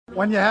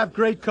When you have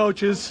great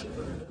coaches,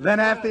 then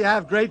after you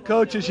have great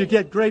coaches, you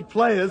get great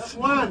players.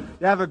 You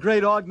have a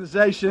great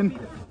organization,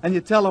 and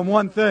you tell them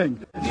one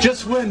thing: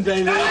 just win,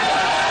 baby.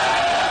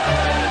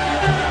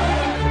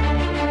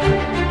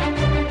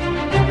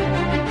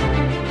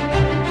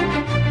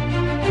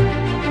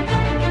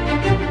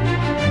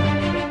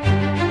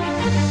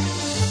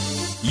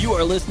 You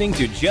are listening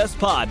to Just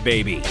Pod,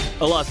 Baby,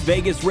 a Las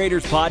Vegas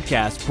Raiders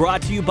podcast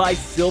brought to you by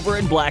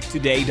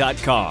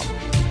silverandblacktoday.com.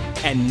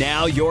 And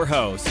now your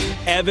host,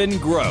 Evan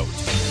Grote.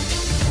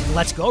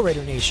 Let's go,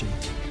 Raider Nation.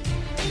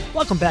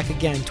 Welcome back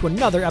again to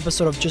another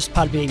episode of Just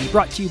Pod Baby,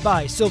 brought to you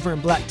by Silver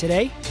and Black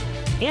Today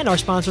and our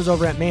sponsors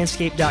over at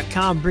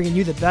manscaped.com, bringing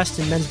you the best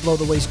in men's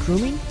below-the-waist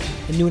grooming.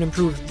 The new and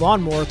improved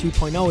Lawnmower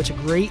 3.0. It's a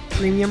great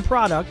premium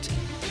product,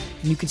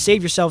 and you can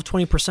save yourself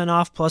 20%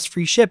 off plus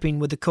free shipping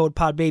with the code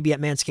PODBABY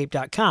at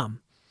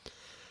manscaped.com.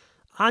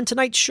 On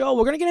tonight's show,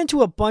 we're going to get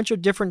into a bunch of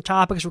different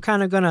topics. We're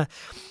kind of going to,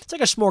 it's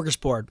like a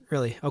smorgasbord,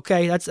 really,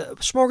 okay? That's a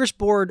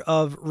smorgasbord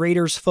of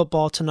Raiders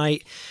football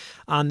tonight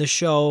on the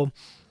show.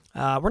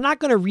 We're not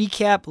going to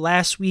recap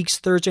last week's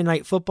Thursday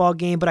night football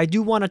game, but I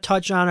do want to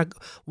touch on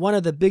one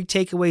of the big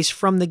takeaways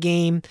from the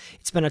game.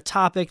 It's been a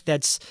topic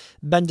that's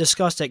been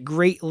discussed at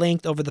great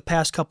length over the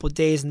past couple of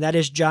days, and that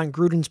is Jon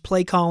Gruden's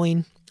play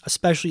calling,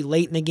 especially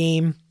late in the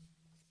game.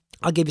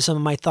 I'll give you some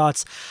of my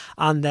thoughts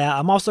on that.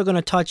 I'm also going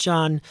to touch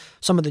on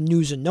some of the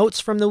news and notes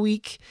from the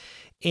week.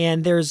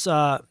 And there's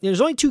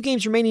only 2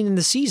 games remaining in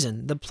the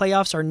season. The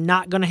playoffs are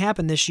not going to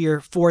happen this year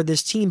for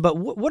this team. But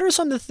what are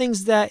some of the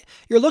things that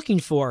you're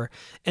looking for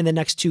in the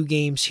next 2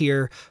 games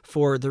here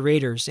for the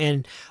Raiders?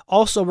 And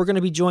also, we're going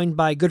to be joined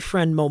by good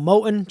friend Mo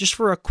Moton just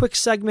for a quick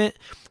segment.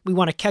 We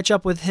want to catch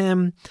up with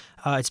him.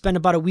 It's been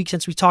about a week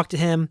since we talked to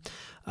him.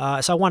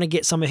 So I want to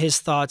get some of his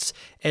thoughts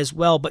as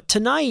well. But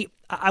tonight,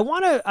 I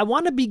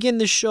want to begin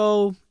the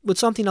show with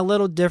something a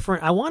little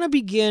different. I want to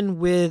begin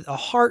with a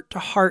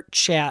heart-to-heart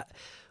chat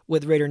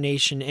with Raider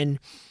Nation. And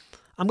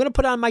I'm going to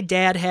put on my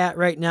dad hat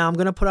right now. I'm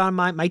going to put on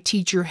my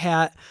teacher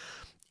hat.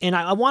 And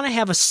I want to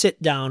have a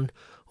sit-down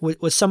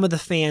with some of the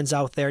fans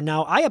out there.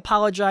 Now, I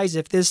apologize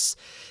if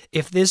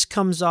this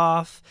comes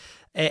off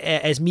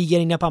as me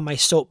getting up on my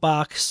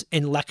soapbox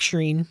and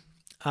lecturing.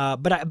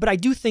 But I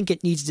do think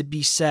it needs to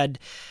be said.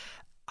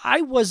 I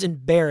was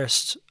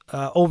embarrassed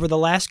over the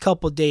last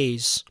couple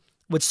days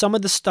with some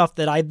of the stuff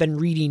that I've been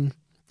reading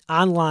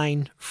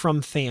online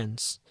from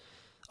fans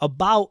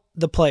about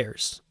the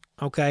players,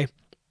 okay?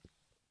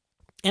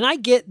 And I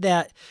get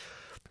that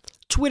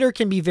Twitter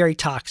can be very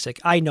toxic.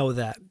 I know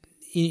that.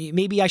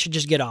 Maybe I should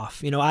just get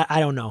off. I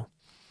don't know.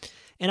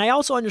 And I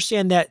also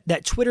understand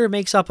that Twitter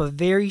makes up a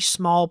very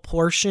small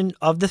portion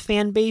of the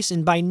fan base,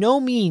 and by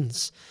no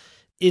means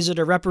is it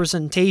a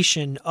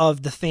representation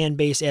of the fan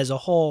base as a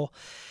whole.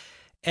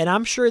 And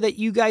I'm sure that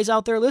you guys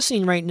out there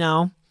listening right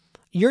now,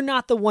 you're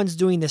not the ones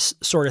doing this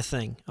sort of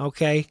thing,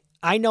 okay?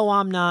 I know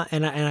I'm not,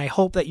 and I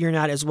hope that you're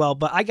not as well,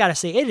 but I gotta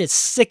say, it is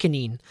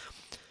sickening,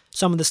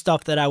 some of the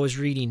stuff that I was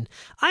reading.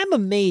 I'm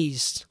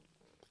amazed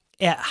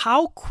at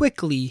how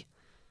quickly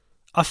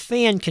a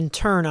fan can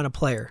turn on a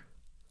player,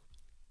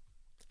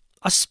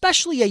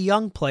 especially a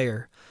young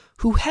player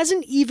who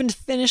hasn't even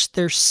finished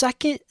their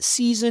second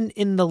season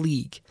in the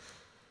league.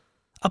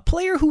 A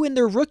player who in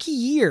their rookie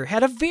year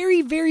had a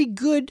very, very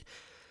good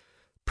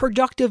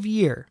productive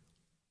year.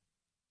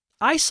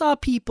 I saw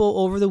people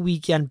over the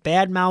weekend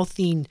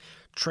bad-mouthing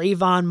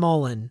Trayvon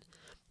Mullen,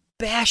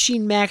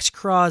 bashing Max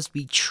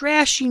Crosby,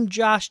 trashing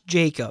Josh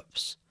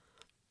Jacobs.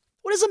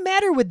 What does it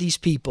matter with these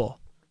people?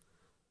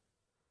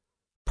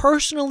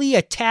 Personally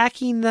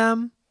attacking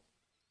them,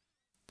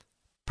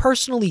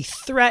 personally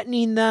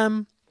threatening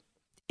them,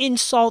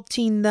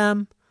 insulting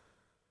them.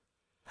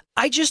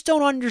 I just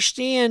don't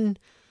understand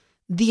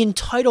the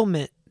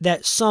entitlement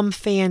that some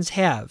fans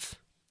have.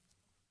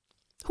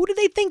 Who do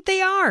they think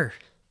they are?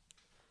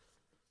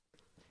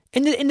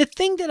 And the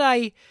thing that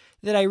I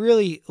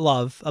really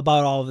love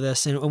about all of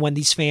this, and when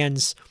these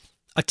fans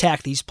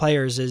attack these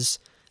players, is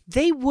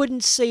they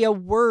wouldn't say a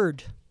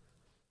word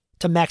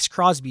to Max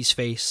Crosby's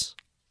face.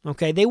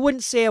 Okay, they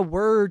wouldn't say a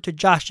word to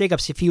Josh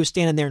Jacobs if he was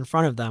standing there in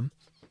front of them.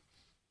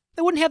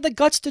 They wouldn't have the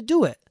guts to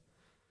do it.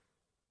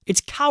 It's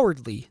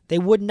cowardly. They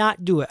would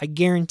not do it. I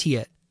guarantee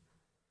it.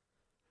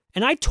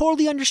 And I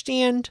totally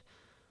understand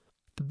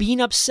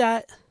being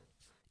upset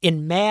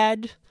and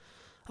mad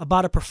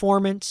about a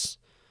performance.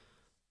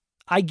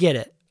 I get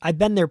it. I've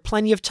been there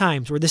plenty of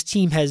times where this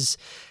team has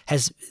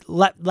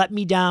let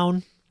me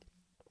down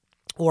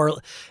or,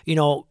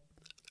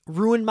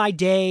 ruined my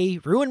day,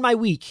 ruined my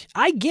week.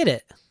 I get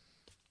it.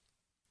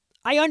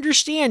 I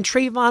understand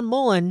Trayvon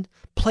Mullen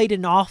played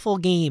an awful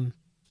game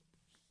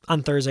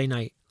on Thursday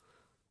night.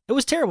 It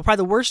was terrible. Probably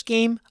the worst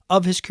game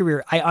of his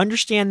career. I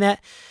understand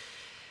that.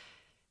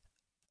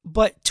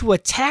 But to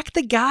attack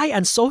the guy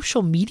on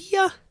social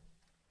media,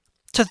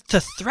 to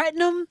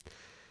threaten him,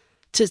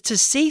 to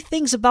say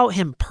things about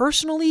him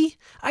personally,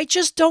 I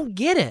just don't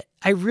get it.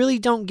 I really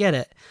don't get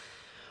it.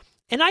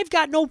 And I've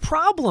got no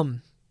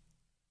problem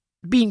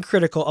being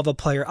critical of a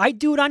player. I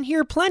do it on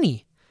here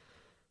plenty.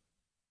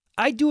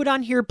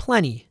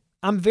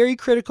 I'm very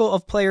critical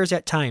of players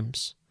at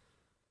times.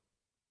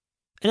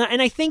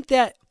 And I think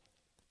that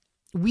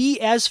we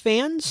as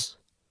fans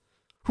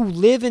who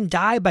live and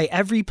die by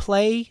every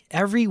play,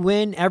 every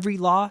win, every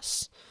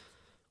loss,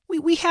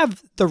 we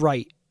have the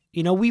right.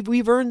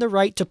 We've earned the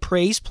right to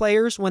praise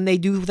players when they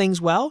do things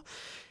well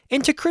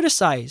and to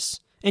criticize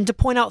and to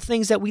point out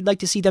things that we'd like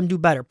to see them do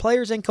better,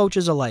 players and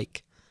coaches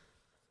alike.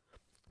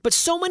 But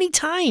so many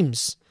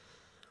times,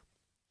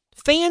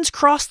 fans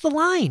cross the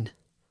line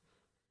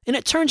and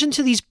it turns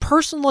into these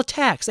personal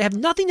attacks that have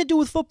nothing to do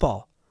with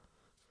football.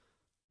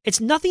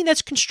 It's nothing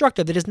that's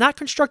constructive. It is not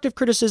constructive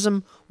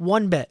criticism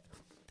one bit.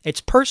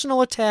 It's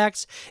personal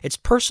attacks. It's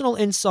personal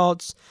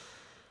insults.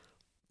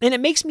 And it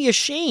makes me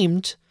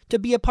ashamed to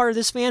be a part of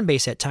this fan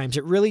base at times.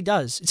 It really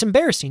does. It's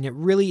embarrassing. It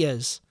really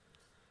is.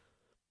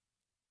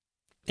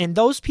 And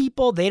those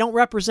people, they don't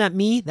represent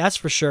me, that's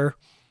for sure.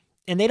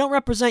 And they don't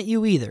represent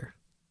you either.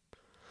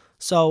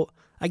 So,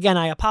 again,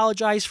 I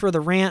apologize for the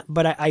rant,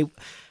 but I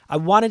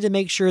wanted to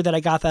make sure that I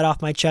got that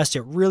off my chest.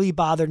 It really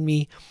bothered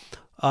me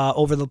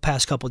over the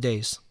past couple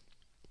days.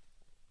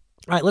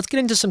 All right, let's get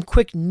into some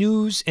quick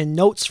news and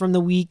notes from the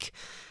week.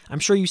 I'm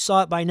sure you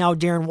saw it by now.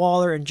 Darren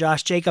Waller and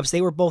Josh Jacobs,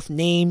 they were both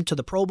named to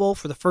the Pro Bowl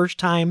for the first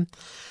time.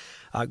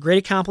 Great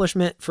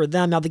accomplishment for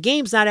them. Now, the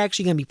game's not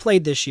actually going to be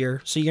played this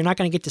year, so you're not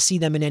going to get to see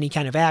them in any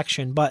kind of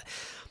action, but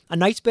a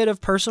nice bit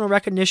of personal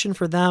recognition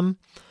for them,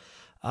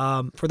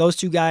 for those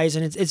two guys,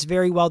 and it's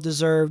very well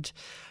deserved,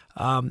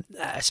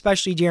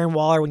 especially Darren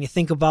Waller when you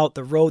think about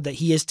the road that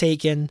he has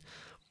taken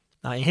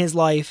in his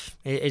life.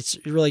 It's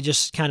really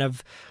just kind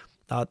of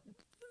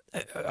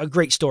a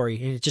great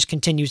story, and it just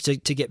continues to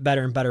get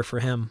better and better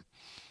for him.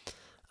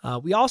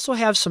 We also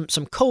have some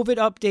COVID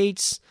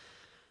updates.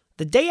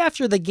 The day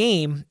after the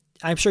game,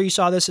 I'm sure you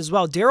saw this as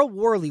well, Daryl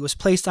Worley was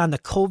placed on the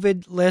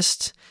COVID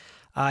list.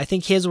 I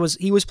think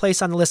he was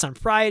placed on the list on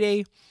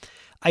Friday.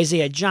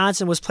 Isaiah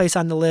Johnson was placed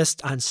on the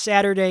list on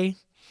Saturday.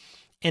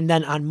 And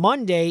then on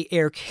Monday,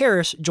 Eric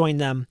Harris joined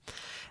them.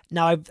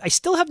 Now, I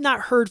still have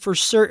not heard for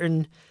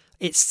certain.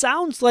 It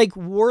sounds like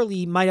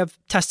Worley might have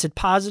tested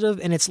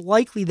positive, and it's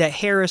likely that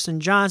Harris and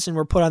Johnson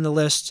were put on the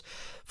list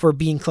for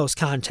being close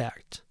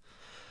contact.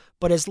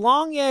 But as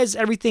long as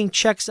everything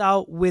checks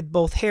out with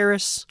both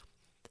Harris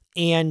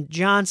and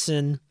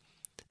Johnson,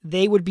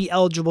 they would be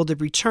eligible to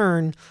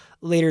return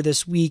later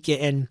this week,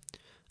 and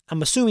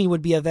I'm assuming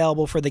would be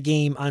available for the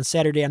game on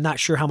Saturday. I'm not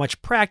sure how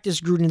much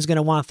practice Gruden's going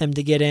to want them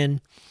to get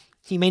in.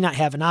 He may not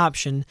have an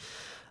option,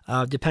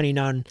 depending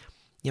on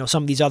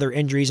some of these other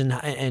injuries and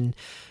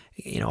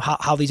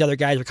how these other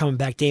guys are coming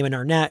back. Damon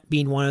Arnett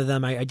being one of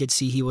them. I did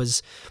see he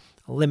was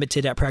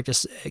limited at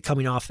practice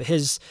coming off of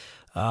his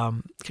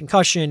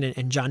concussion,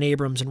 and John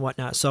Abrams and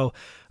whatnot. So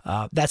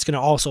that's going to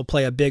also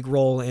play a big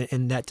role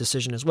in that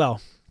decision as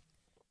well.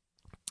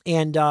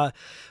 And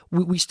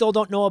we still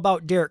don't know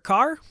about Derek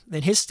Carr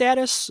and his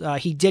status.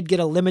 He did get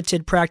a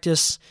limited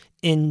practice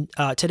in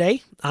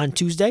today on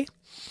Tuesday.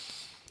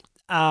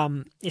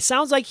 It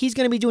sounds like he's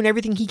going to be doing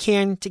everything he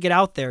can to get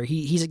out there.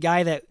 He's a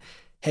guy that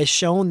has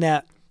shown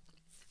that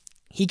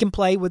he can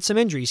play with some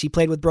injuries. He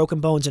played with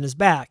broken bones in his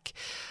back.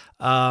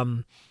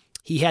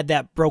 He had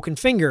that broken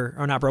finger,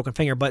 or not broken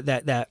finger, but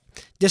that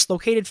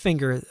dislocated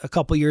finger a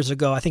couple years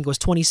ago. I think it was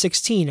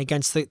 2016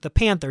 against the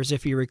Panthers,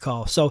 if you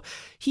recall. So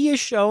he has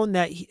shown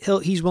that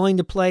he's willing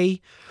to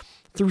play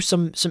through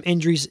some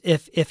injuries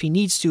if he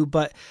needs to.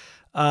 But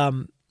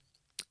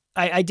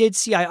I did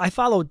see, I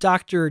follow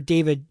Dr.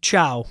 David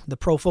Chow, the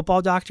pro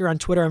football doctor, on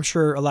Twitter. I'm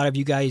sure a lot of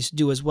you guys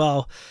do as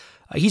well.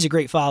 He's a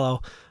great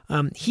follow.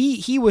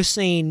 He was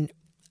saying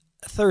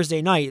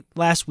Thursday night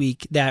last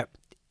week that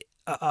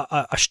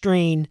a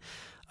strain,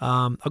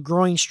 a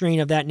growing strain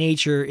of that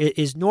nature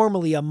is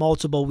normally a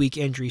multiple week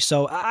injury.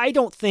 So I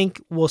don't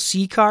think we'll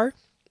see Carr,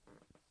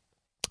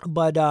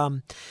 but I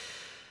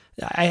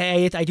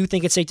do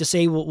think it's safe to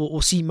say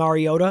we'll see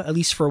Mariota at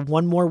least for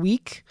one more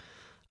week.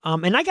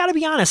 And I got to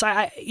be honest,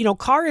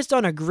 Carr has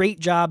done a great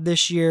job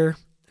this year.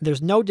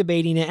 There's no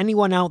debating it.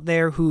 Anyone out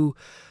there who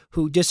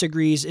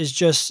disagrees is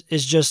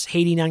just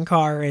hating on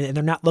Carr, and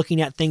they're not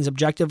looking at things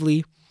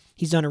objectively.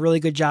 He's done a really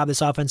good job.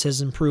 This offense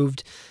has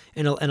improved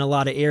in a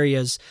lot of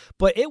areas,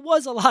 but it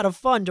was a lot of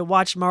fun to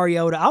watch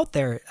Mariota out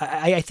there.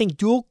 I think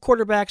dual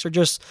quarterbacks are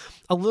just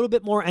a little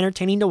bit more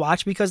entertaining to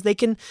watch because they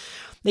can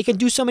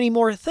do so many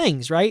more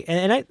things, right?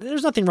 And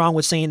there's nothing wrong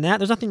with saying that.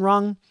 There's nothing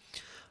wrong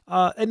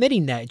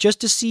admitting that,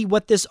 just to see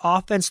what this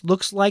offense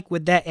looks like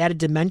with that added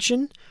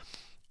dimension.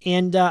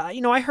 And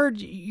I heard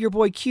your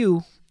boy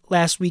Q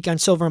last week on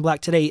Silver and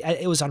Black Today.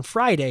 It was on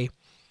Friday.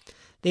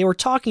 They were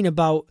talking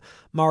about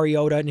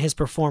Mariota and his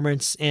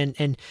performance,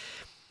 and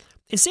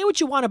say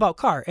what you want about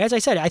Carr. As I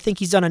said, I think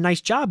he's done a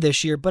nice job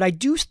this year, but I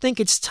do think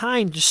it's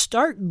time to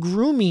start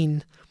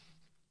grooming,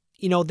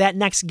 that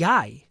next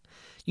guy.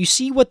 You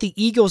see what the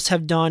Eagles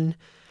have done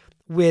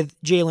with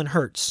Jalen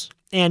Hurts,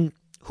 and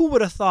who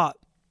would have thought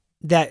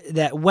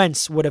that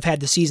Wentz would have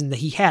had the season that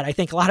he had? I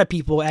think a lot of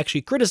people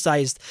actually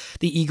criticized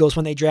the Eagles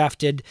when they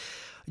drafted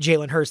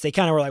Jalen Hurts. They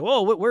kind of were like,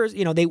 "Whoa, where's?"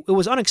 It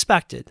was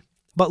unexpected.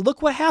 But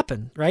look what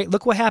happened, right?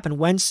 Look what happened.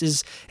 Wentz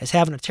is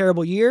having a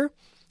terrible year.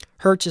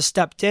 Hurts has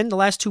stepped in the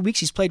last 2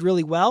 weeks. He's played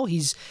really well.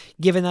 He's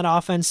given that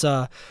offense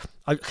a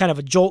kind of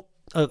a jolt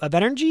of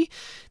energy.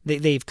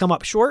 They've come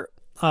up short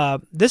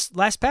this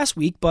past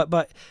week,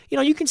 but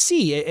you can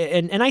see,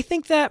 and I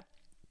think that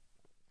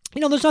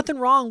there's nothing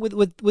wrong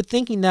with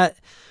thinking that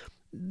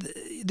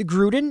the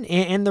Gruden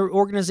and the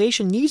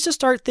organization needs to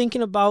start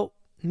thinking about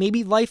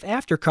maybe life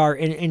after Carr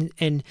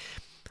and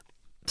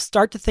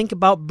start to think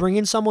about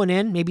bringing someone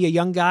in, maybe a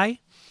young guy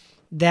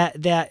that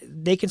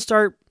they can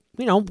start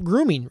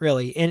grooming,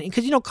 really. And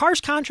because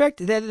Carr's contract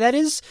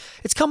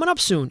it's coming up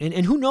soon,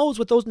 and who knows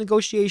what those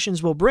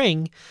negotiations will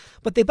bring,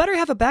 but they better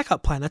have a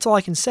backup plan. That's all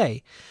I can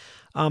say.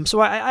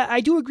 So I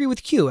do agree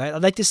with Q.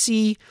 I'd like to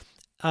see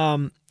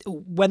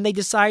when they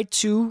decide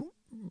to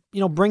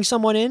bring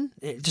someone in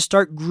to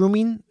start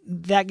grooming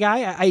that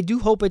guy. I do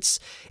hope it's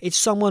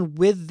someone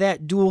with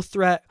that dual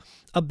threat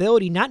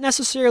ability, not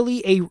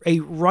necessarily a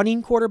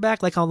running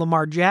quarterback like a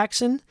Lamar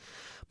Jackson,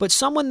 but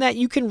someone that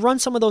you can run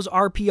some of those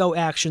RPO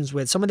actions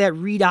with, some of that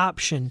read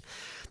option.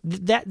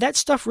 That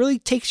stuff really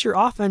takes your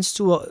offense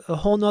to a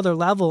whole nother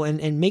level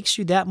and makes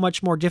you that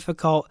much more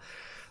difficult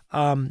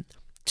to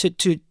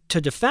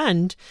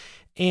defend.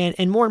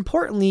 And more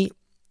importantly,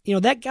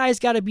 that guy's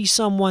got to be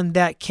someone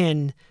that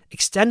can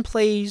extend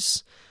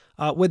plays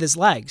with his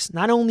legs.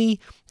 Not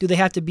only do they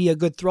have to be a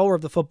good thrower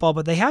of the football,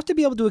 but they have to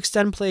be able to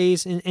extend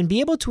plays and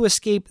be able to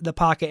escape the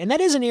pocket. And that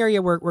is an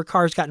area where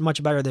Carr's gotten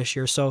much better this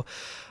year. So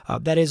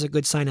that is a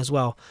good sign as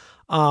well.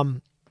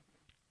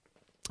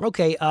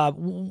 Okay,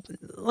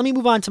 let me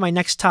move on to my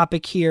next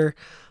topic here.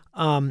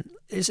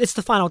 It's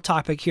the final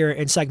topic here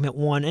in segment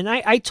 1. And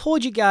I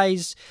told you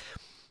guys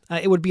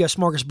it would be a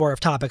smorgasbord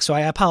of topics, so I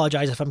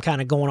apologize if I'm kind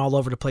of going all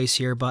over the place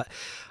here. But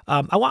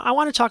I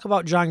want to talk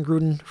about Jon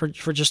Gruden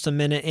for just a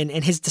minute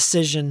and his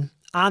decision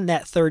on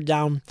that third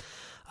down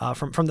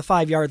from the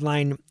 5-yard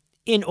line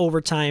in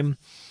overtime.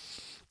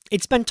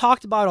 It's been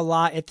talked about a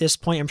lot at this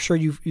point. I'm sure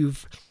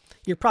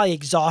you're probably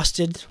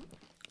exhausted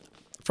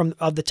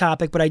of the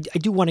topic, but I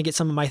do want to get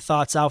some of my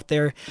thoughts out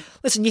there.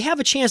 Listen, you have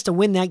a chance to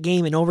win that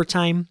game in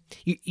overtime.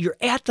 You're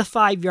at the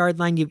 5-yard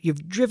line.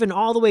 You've driven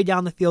all the way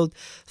down the field,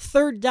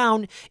 third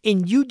down,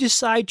 and you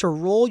decide to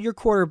roll your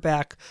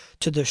quarterback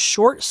to the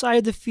short side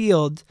of the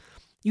field.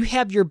 You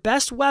have your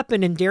best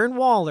weapon in Darren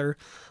Waller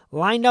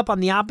lined up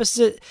on the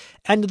opposite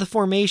end of the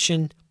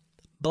formation,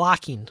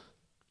 blocking.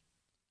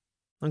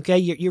 Okay,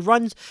 you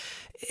run.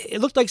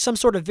 It looked like some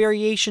sort of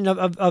variation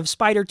of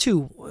Spider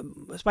 2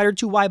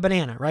 Y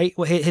Banana, right?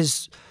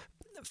 His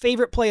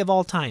favorite play of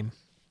all time.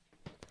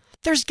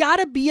 There's got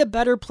to be a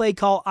better play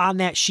call on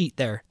that sheet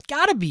there.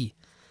 Got to be.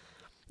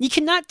 You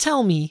cannot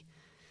tell me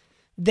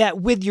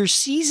that with your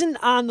season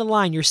on the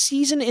line, your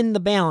season in the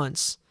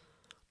balance,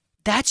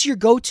 that's your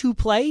go-to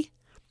play?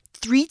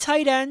 3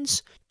 tight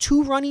ends,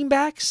 2 running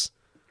backs.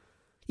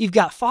 You've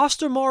got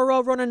Foster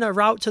Moreau running a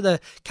route to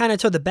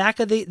the back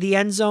of the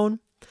end zone.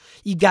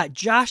 You've got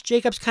Josh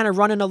Jacobs kind of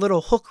running a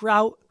little hook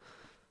route.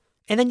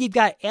 And then you've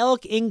got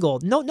Alec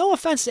Ingold. No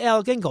offense to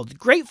Alec Ingold.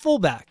 Great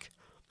fullback.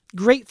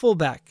 Great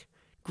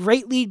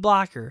lead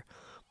blocker.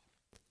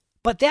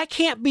 But that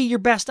can't be your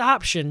best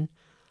option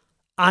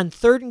on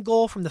 3rd and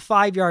goal from the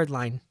 5-yard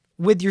line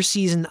with your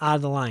season out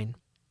of the line.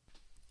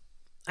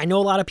 I know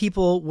a lot of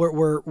people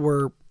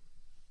were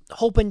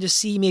hoping to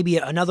see maybe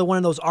another one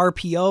of those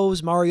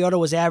RPOs. Mariota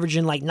was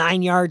averaging like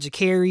 9 yards a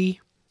carry.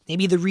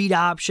 Maybe the read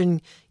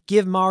option,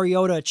 give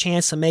Mariota a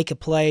chance to make a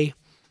play.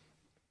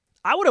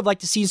 I would have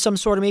liked to see some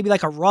sort of maybe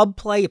like a rub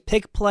play, a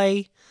pick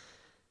play.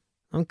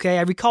 Okay,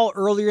 I recall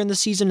earlier in the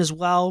season as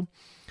well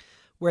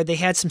where they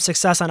had some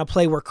success on a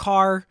play where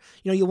Carr,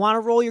 you want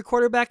to roll your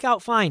quarterback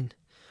out, fine.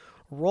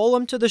 Roll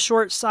him to the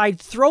short side,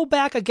 throw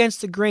back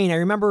against the grain. I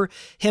remember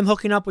him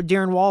hooking up with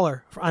Darren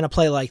Waller on a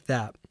play like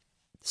that.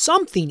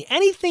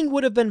 Anything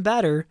would have been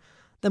better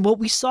than what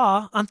we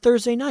saw on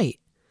Thursday night.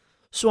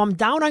 So I'm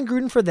down on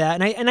Gruden for that,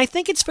 and I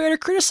think it's fair to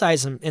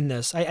criticize him in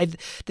this.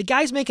 The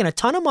guy's making a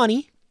ton of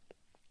money.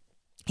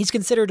 He's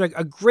considered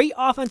a great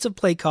offensive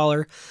play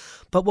caller,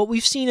 but what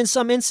we've seen in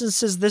some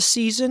instances this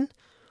season,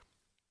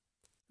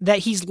 that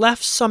he's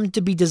left some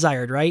to be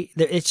desired, right?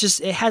 It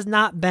has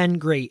not been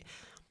great.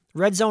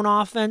 Red zone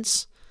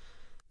offense,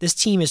 this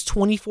team is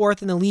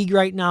 24th in the league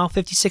right now,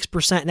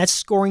 56%, and that's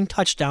scoring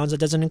touchdowns. That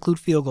doesn't include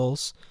field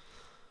goals.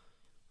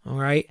 All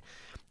right?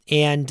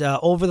 And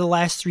over the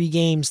last 3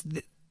 games,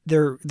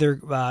 they're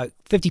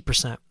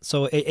 50%.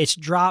 So it's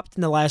dropped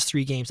in the last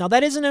 3 games. Now,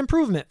 that is an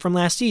improvement from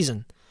last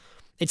season.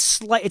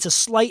 It's a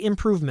slight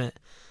improvement.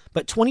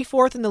 But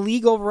 24th in the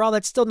league overall,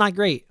 that's still not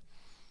great.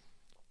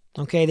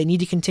 Okay, they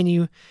need to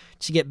continue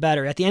to get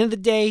better. At the end of the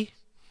day,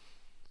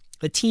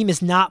 the team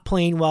is not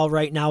playing well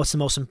right now. It's the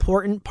most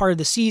important part of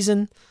the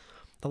season.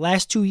 The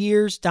last 2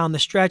 years down the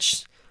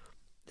stretch,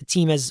 the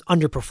team has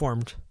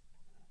underperformed.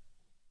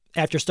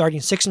 After starting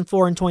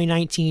 6-4 in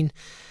 2019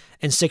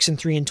 and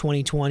 6-3 in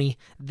 2020,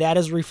 that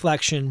is a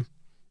reflection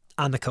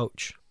on the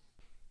coach.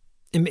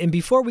 And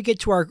before we get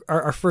to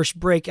our first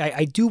break,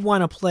 I do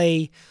want to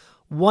play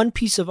one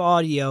piece of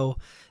audio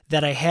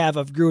that I have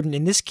of Gruden,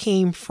 and this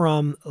came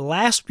from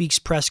last week's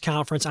press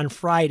conference on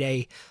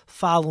Friday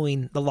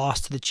following the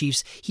loss to the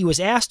Chiefs. He was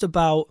asked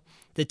about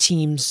the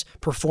team's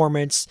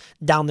performance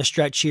down the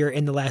stretch here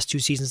in the last two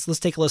seasons. Let's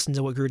take a listen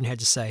to what Gruden had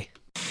to say.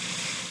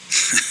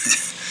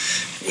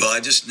 Well,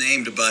 I just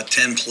named about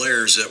 10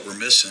 players that were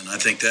missing. I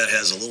think that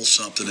has a little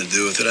something to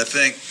do with it. I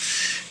think,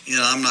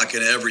 I'm not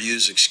going to ever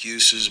use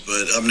excuses,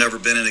 but I've never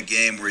been in a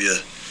game where you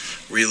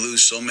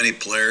lose so many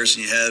players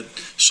and you had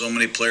so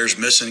many players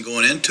missing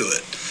going into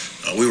it.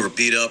 We were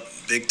beat up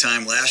big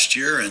time last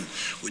year, and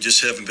we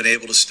just haven't been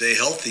able to stay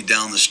healthy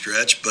down the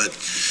stretch. But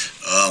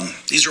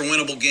these are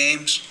winnable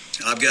games.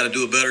 I've got to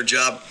do a better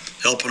job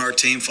helping our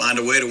team find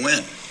a way to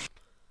win.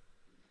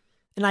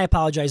 And I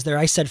apologize there.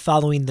 I said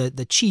following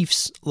the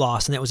Chiefs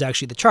loss, and that was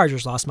actually the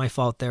Chargers loss. My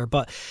fault there.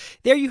 But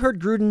there you heard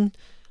Gruden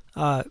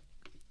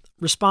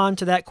respond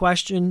to that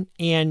question.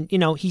 And,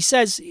 he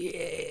says,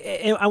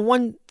 on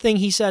one thing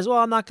he says, well,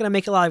 I'm not going to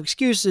make a lot of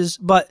excuses.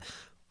 But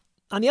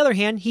on the other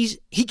hand, he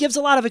gives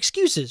a lot of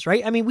excuses,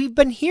 right? I mean, we've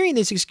been hearing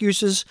these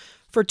excuses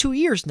for 2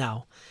 years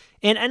now.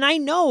 And I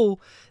know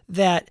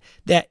that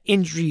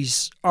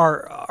injuries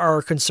are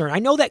a concern. I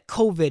know that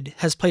COVID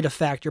has played a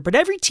factor, but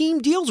every team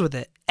deals with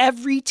it.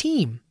 Every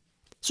team.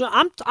 So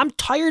I'm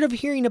tired of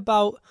hearing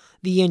about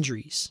the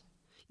injuries.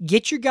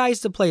 Get your guys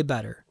to play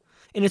better.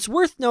 And it's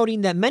worth noting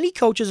that many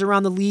coaches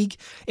around the league,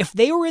 if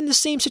they were in the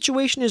same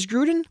situation as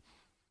Gruden,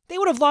 they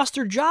would have lost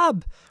their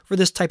job for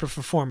this type of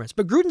performance.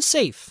 But Gruden's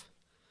safe.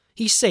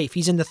 He's safe.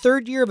 He's in the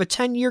third year of a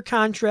 10-year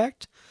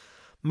contract.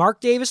 Mark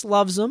Davis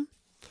loves him.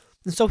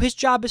 And so his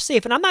job is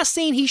safe. And I'm not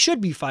saying he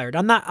should be fired.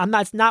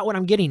 That's not what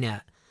I'm getting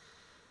at.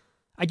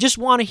 I just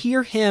want to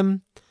hear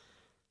him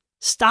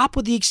stop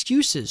with the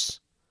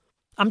excuses.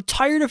 I'm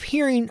tired of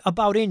hearing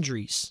about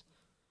injuries.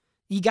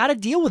 You got to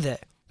deal with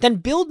it. Then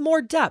build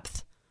more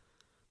depth.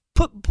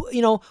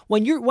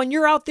 When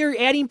you're out there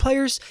adding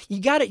players,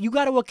 you got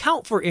to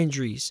account for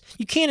injuries.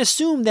 You can't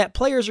assume that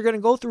players are going to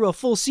go through a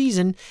full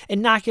season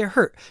and not get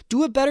hurt.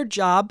 Do a better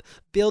job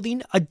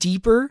building a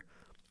deeper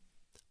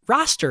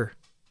roster.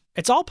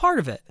 It's all part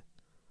of it.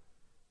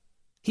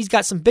 He's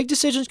got some big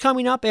decisions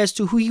coming up as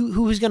to who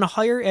he's going to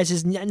hire as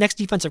his next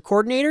defensive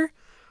coordinator.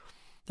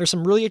 There's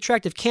some really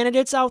attractive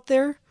candidates out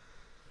there.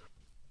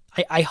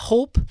 I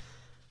hope,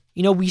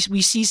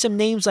 we see some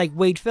names like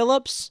Wade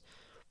Phillips,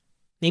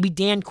 maybe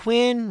Dan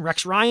Quinn,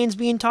 Rex Ryan's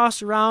being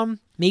tossed around.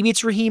 Maybe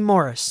it's Raheem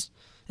Morris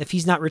if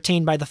he's not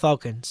retained by the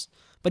Falcons.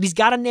 But he's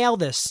got to nail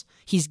this.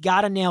 He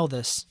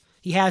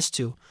has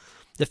to.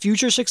 The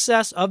future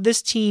success of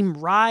this team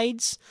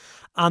rides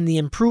on the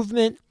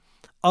improvement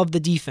of the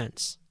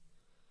defense.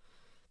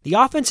 The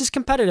offense is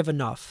competitive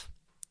enough.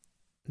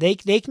 They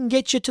can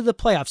get you to the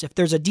playoffs. If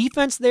there's a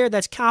defense there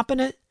that's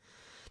competent,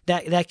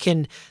 that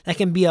can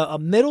be a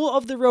middle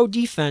of the road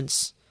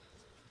defense,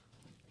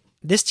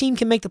 this team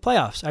can make the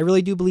playoffs. I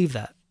really do believe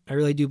that.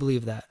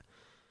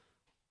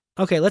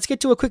 Okay, let's get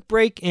to a quick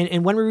break,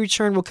 and when we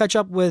return, we'll catch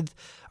up with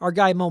our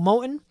guy Mo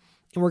Moton,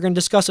 and we're going to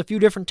discuss a few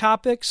different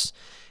topics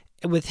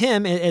with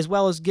him, as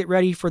well as get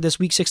ready for this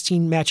Week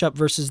 16 matchup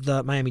versus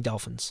the Miami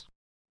Dolphins.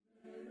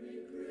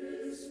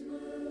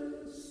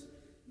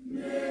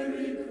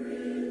 Merry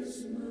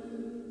Christmas,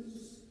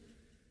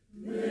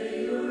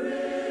 may your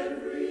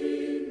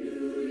every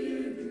New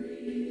Year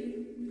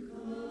dream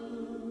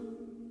come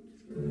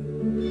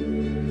true.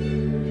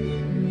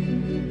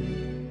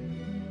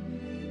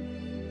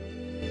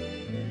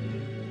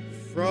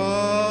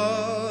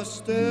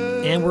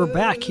 Frosted. And we're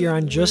back here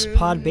on Just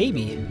Pod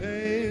Baby.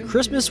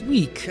 Christmas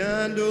week,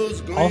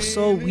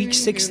 also week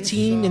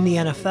 16 in the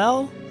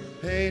NFL.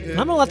 And I'm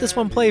going to let this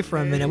one play for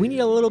a minute. We need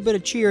a little bit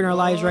of cheer in our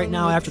lives right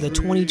now after the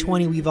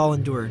 2020 we've all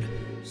endured.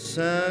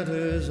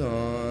 Santa's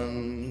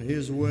on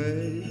his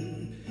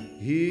way.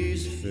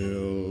 He's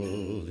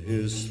filled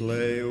his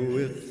sleigh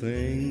with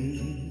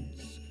things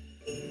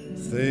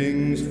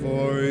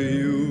for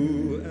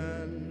you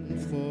and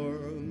for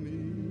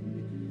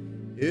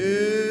me.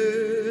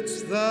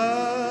 It's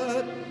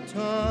that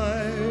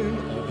time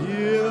of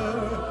year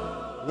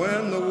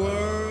when the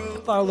world... I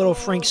thought a little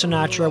Frank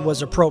Sinatra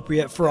was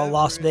appropriate for a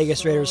Las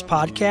Vegas Raiders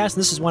podcast.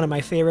 This is one of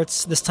my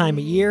favorites this time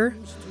of year.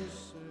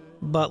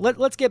 But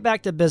let's get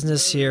back to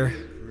business here.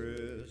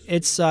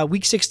 It's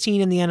Week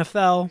 16 in the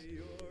NFL,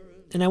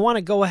 and I want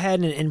to go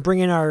ahead and bring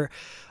in our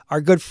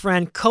good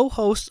friend,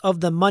 co-host of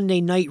the Monday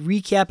Night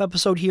Recap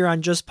episode here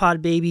on Just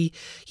Pod Baby.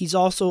 He's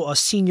also a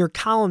senior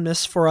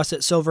columnist for us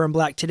at Silver and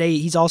Black Today.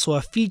 He's also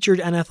a featured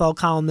NFL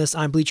columnist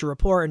on Bleacher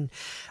Report, and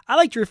I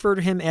like to refer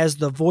to him as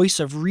the voice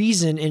of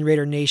reason in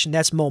Raider Nation.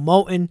 That's Mo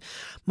Moton.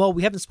 Mo,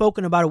 we haven't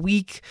spoken about a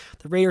week.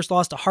 The Raiders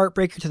lost a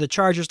heartbreaker to the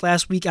Chargers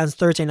last week on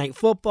Thursday Night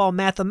Football.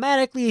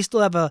 Mathematically, they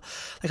still have a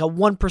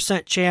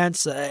 1%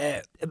 chance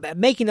at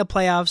making the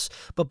playoffs,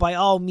 but by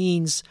all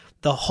means,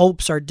 the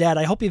hopes are dead.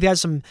 I hope you've had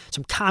some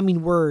comments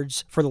calming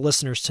words for the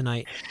listeners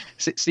tonight.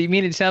 So you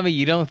mean to tell me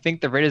you don't think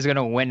the Raiders are going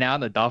to win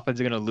out, the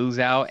Dolphins are going to lose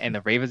out, and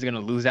the Ravens are going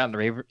to lose out,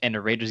 and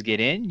the Raiders get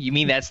in? You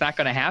mean that's not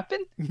going to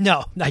happen?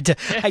 No, I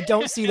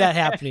don't see that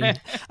happening.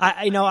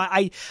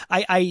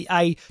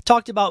 I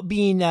talked about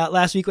being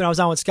last week when I was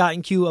on with Scott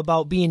and Q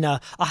about being a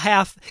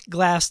half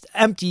glass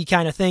empty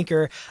kind of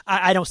thinker.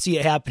 I don't see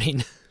it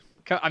happening.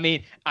 I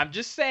mean, I'm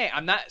just saying.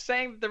 I'm not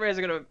saying that the Raiders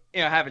are going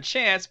to have a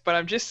chance, but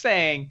I'm just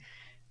saying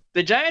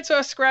the Giants are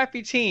a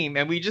scrappy team,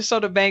 and we just saw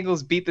the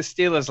Bengals beat the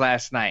Steelers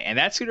last night, and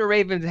that's who the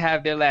Ravens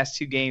have their last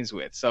 2 games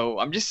with. So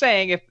I'm just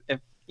saying if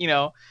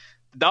the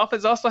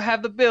Dolphins also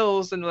have the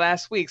Bills in the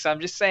last week, so I'm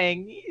just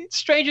saying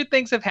stranger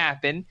things have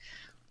happened.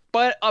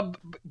 But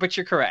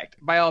you're correct.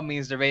 By all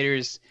means, the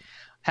Raiders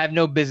have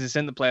no business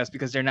in the playoffs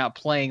because they're not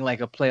playing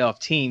like a playoff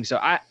team. So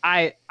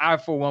I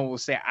for one will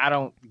say I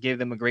don't give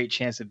them a great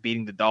chance of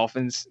beating the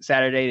Dolphins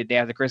Saturday, the day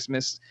after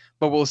Christmas,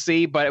 but we'll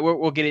see. But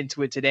we'll get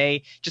into it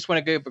today. Just want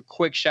to give a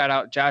quick shout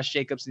out, Josh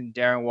Jacobs and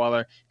Darren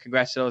Waller.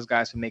 Congrats to those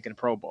guys for making the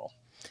Pro Bowl.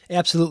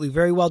 Absolutely.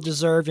 Very well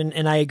deserved.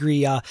 And I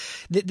agree.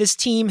 This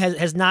team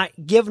has not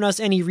given us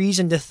any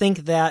reason to think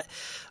that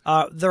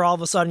they're all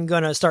of a sudden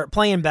going to start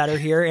playing better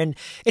here. And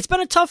it's been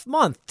a tough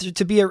month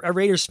to be a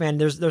Raiders fan.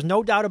 There's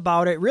no doubt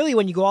about it. Really,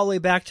 when you go all the way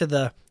back to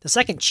the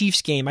second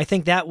Chiefs game, I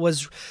think that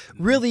was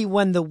really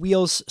when the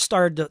wheels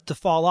started to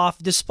fall off,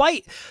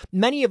 despite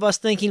many of us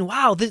thinking,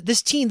 wow,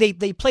 this team,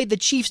 they played the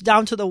Chiefs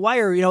down to the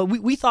wire.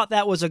 We thought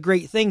that was a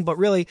great thing, but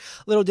really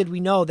little did we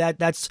know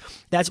that's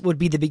would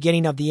be the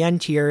beginning of the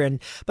end here.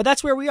 But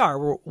that's where we are.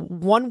 We're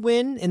 1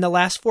 win in the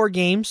last 4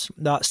 games,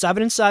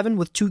 7-7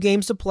 with 2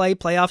 games to play.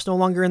 Playoffs no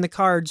longer in the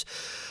cards.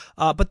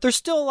 But there's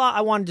still a lot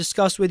I want to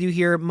discuss with you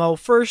here, Mo.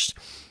 First,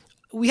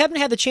 we haven't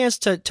had the chance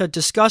to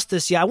discuss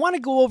this yet. I want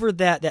to go over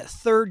that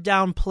third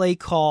down play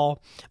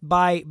call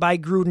by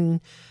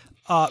Gruden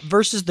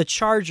versus the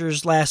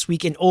Chargers last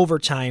week in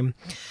overtime.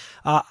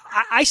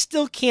 I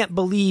still can't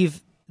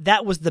believe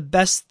that was the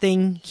best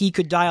thing he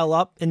could dial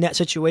up in that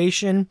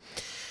situation.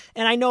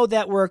 And I know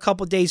that we're a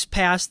couple days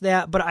past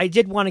that, but I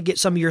did want to get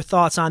some of your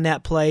thoughts on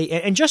that play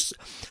and just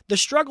the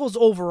struggles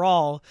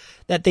overall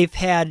that they've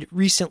had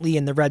recently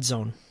in the red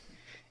zone.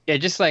 Yeah,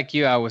 just like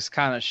you, I was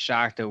kind of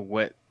shocked at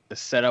what the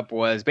setup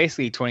was.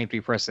 Basically 23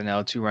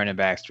 personnel, 2 running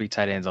backs, 3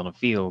 tight ends on the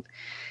field.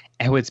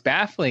 And what's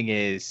baffling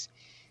is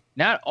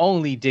not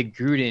only did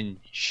Gruden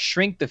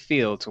shrink the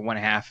field to one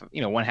half of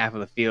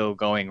the field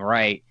going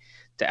right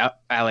to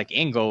Alec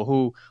Ingold,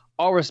 who,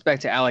 all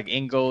respect to Alec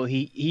Ingold,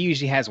 he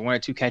usually has 1 or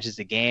 2 catches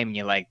a game, and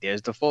you're like,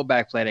 there's the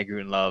fullback play that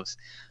Gruden loves.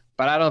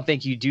 But I don't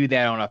think you do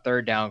that on a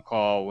third down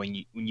call when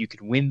you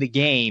could win the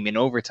game in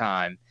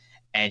overtime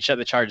and shut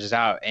the Chargers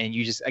out. And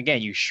you just,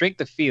 again, you shrink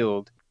the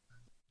field,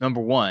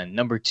 number one.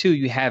 Number 2,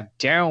 you have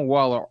Darren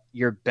Waller,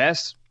 your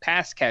best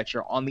pass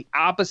catcher, on the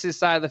opposite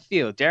side of the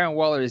field. Darren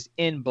Waller is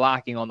in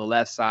blocking on the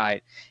left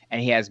side,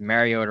 and he has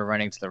Mariota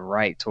running to the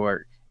right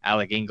toward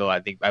Alec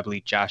Ingold. I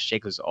believe Josh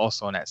Jacobs is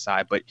also on that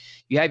side. But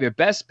you have your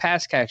best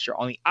pass catcher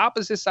on the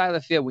opposite side of the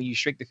field when you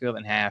shrink the field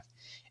in half.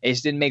 It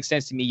just didn't make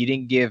sense to me. You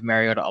didn't give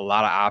Mariota a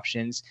lot of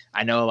options.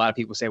 I know a lot of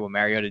people say, well,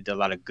 Mariota did a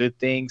lot of good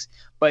things,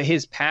 but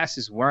his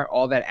passes weren't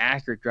all that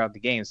accurate throughout the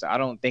game. So I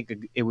don't think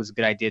it was a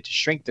good idea to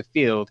shrink the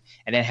field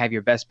and then have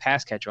your best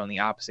pass catcher on the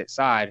opposite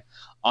side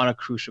on a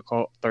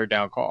crucial third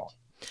down call.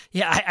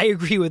 Yeah, I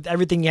agree with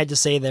everything you had to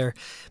say there.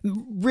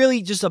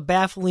 Really just a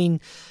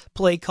baffling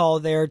play call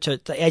there to,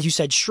 as you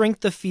said, shrink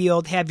the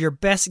field, have your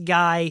best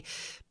guy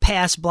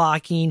pass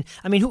blocking.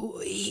 I mean,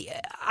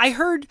 I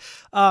heard,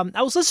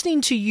 I was listening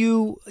to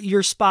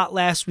your spot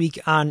last week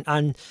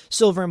on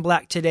Silver and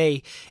Black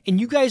Today, and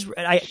you guys,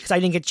 because I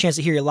didn't get a chance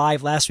to hear you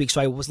live last week,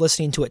 so I was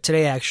listening to it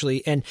today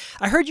actually, and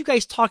I heard you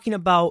guys talking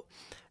about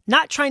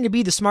not trying to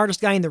be the smartest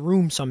guy in the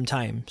room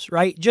sometimes,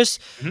 right? Just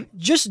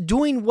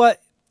doing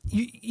what,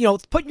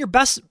 putting your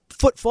best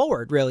foot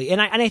forward, really.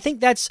 And I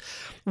think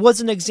was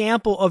an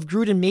example of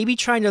Gruden maybe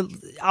trying to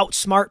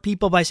outsmart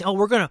people by saying, "Oh,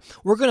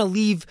 we're gonna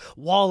leave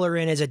Waller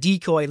in as a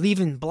decoy, leave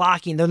him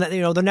blocking." They're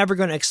never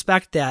going to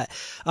expect that.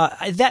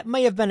 That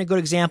may have been a good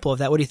example of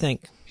that. What do you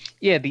think?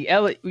 Yeah,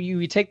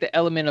 you take the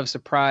element of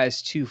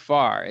surprise too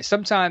far.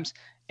 Sometimes,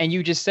 and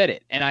you just said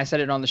it, and I said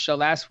it on the show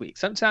last week.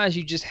 Sometimes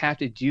you just have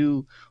to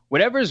do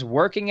whatever's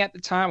working at the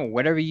time or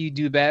whatever you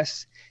do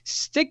best.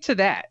 Stick to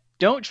that.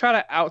 Don't try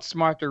to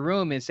outsmart the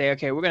room and say,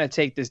 okay, we're going to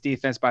take this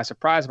defense by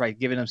surprise by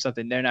giving them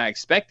something they're not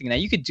expecting. Now,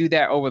 you could do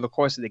that over the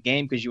course of the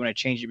game because you want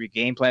to change your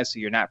game plan so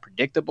you're not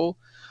predictable.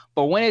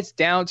 But when it's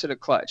down to the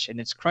clutch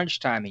and it's crunch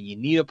time and you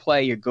need to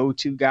play your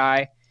go-to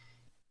guy,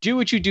 do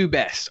what you do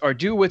best or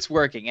do what's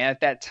working. And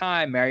at that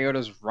time,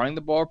 Mariota's running the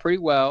ball pretty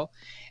well.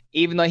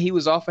 Even though he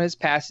was off on his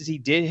passes, he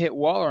did hit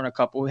Waller on a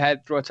couple. He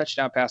had to throw a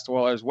touchdown pass to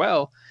Waller as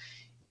well.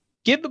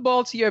 Give the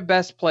ball to your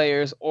best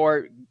players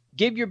or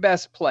give your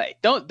best play.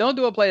 Don't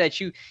do a play that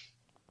you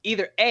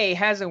either A,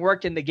 hasn't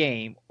worked in the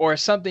game or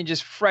something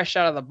just fresh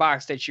out of the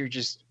box that you're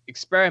just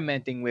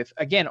experimenting with.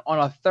 Again, on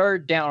a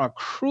third down, a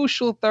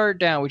crucial third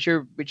down, which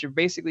are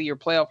basically your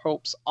playoff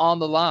hopes on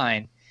the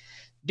line.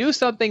 Do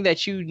something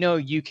that you know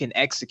you can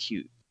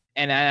execute.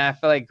 And I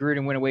feel like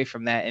Gruden went away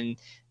from that, and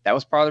that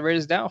was part of the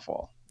Raiders'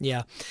 downfall.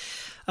 Yeah.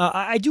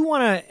 I do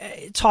want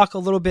to talk a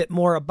little bit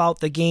more about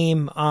the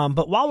game,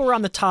 but while we're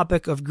on the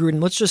topic of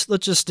Gruden, let's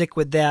just stick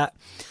with that.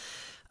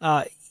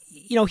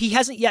 He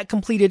hasn't yet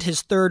completed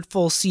his third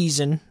full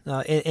season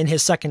in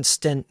his second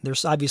stint.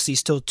 There's obviously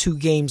still 2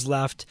 games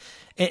left,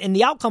 and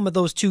the outcome of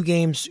those 2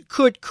 games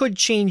could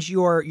change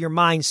your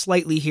mind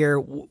slightly here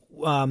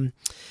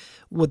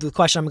with the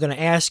question I'm going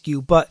to ask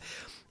you. But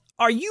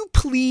are you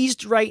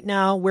pleased right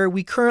now where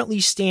we currently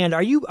stand?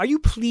 Are you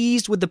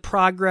pleased with the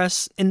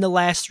progress in the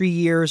last 3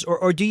 years,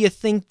 or do you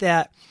think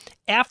that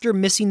after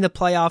missing the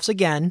playoffs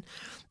again,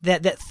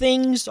 that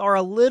things are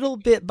a little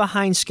bit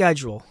behind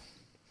schedule?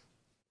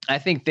 I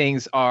think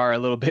things are a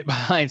little bit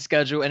behind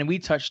schedule, and we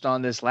touched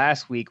on this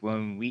last week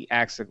when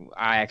I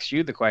asked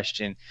you the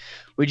question: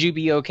 would you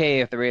be okay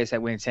if the Raiders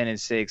had win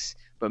 10-6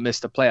 but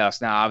missed the playoffs?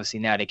 Now, obviously,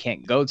 now they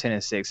can't go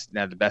 10-6.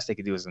 Now, the best they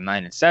could do is a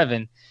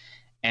 9-7.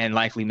 And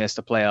likely miss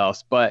the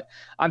playoffs. But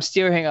I'm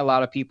still hearing a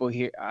lot of people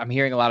here. I'm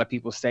hearing a lot of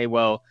people say,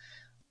 well,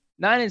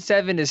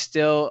 9-7 is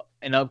still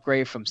an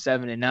upgrade from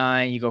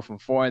 7-9. You go from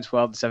 4-12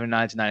 to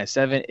 7-9 to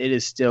 9-7. It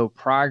is still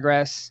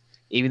progress,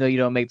 even though you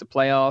don't make the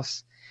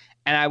playoffs.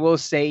 And I will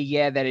say,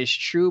 yeah, that is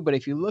true. But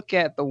if you look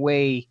at the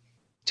way,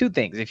 2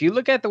 things. If you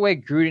look at the way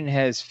Gruden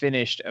has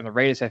finished and the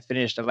Raiders have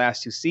finished the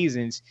last 2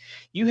 seasons,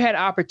 you had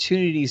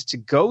opportunities to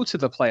go to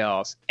the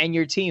playoffs, and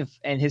your team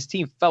and his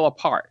team fell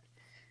apart.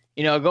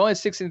 Going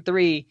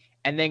 6-3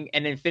 and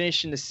then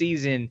finishing the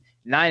season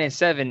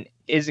 9-7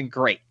 isn't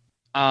great.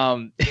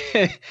 I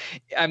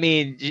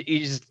mean, you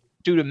just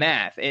do the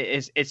math.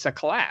 It's a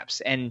collapse,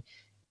 and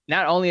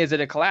not only is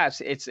it a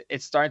collapse, it's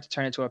starting to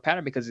turn into a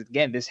pattern because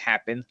again, this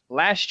happened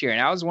last year,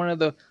 and I was one of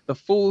the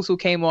fools who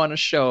came on this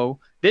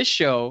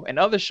show, and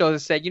other shows that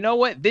said, you know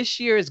what, this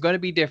year is going to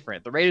be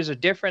different. The Raiders are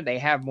different. They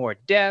have more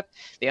depth.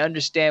 They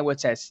understand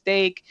what's at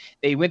stake.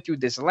 They went through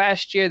this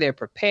last year. They're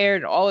prepared,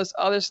 and all this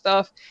other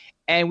stuff.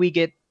 And we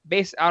get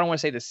I don't want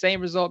to say the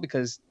same result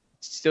because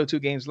still 2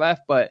 games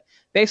left, but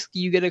basically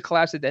you get a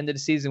collapse at the end of the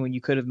season when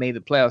you could have made the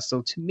playoffs.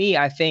 So to me,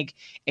 I think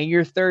in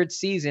your third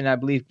season, I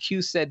believe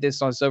Q said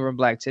this on Silver and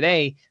Black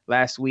Today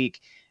last week,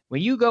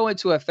 when you go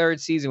into a third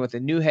season with a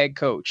new head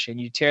coach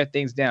and you tear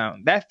things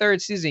down, that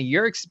third season,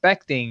 you're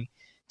expecting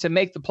to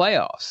make the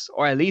playoffs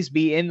or at least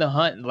be in the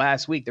hunt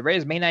last week. The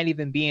Raiders may not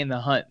even be in the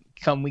hunt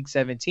come week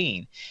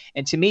 17.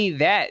 And to me,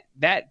 that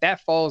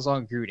falls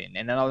on Gruden.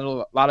 And I know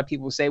a lot of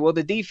people say, well, if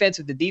the defense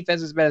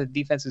is better, the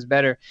defense is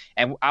better.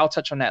 And I'll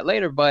touch on that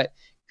later. But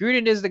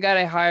Gruden is the guy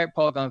that hired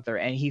Paul Guenther,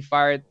 and he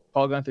fired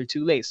Paul Guenther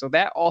too late. So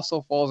that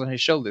also falls on his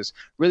shoulders.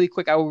 Really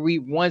quick, I will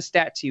read one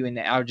stat to you, and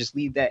I'll just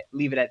leave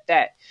it at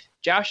that.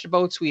 Josh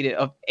DeBow tweeted,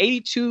 of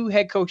 82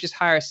 head coaches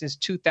hired since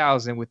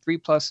 2000 with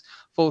 3+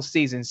 full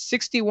seasons,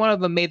 61 of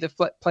them made the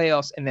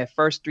playoffs in their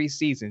first 3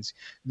 seasons.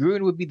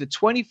 Gruden would be the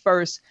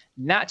 21st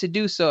not to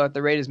do so if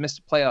the Raiders missed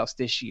the playoffs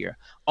this year.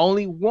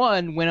 Only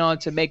one went on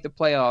to make the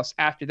playoffs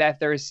after that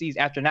third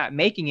season, after not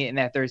making it in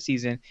that third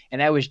season, and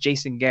that was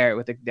Jason Garrett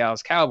with the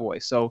Dallas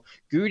Cowboys. So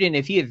Gruden,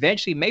 if he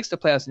eventually makes the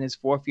playoffs in his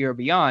 4th year or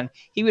beyond,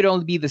 he would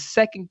only be the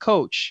second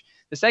coach.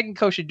 The second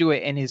coach should do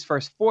it in his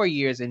first 4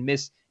 years and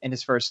miss in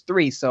his first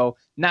 3. So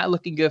not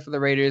looking good for the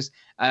Raiders.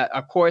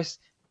 Of course,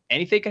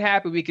 anything could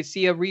happen. We could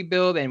see a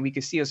rebuild and we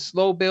could see a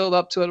slow build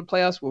up to the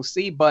playoffs. We'll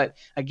see. But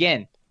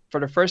again, for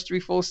the first 3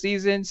 full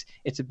seasons,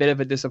 it's a bit of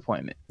a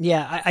disappointment.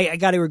 Yeah, I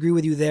got to agree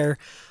with you there.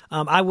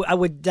 I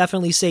would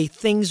definitely say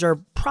things are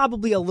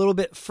probably a little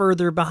bit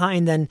further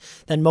behind than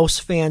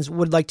most fans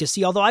would like to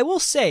see. Although I will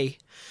say,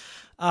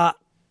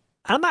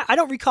 I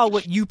don't recall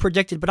what you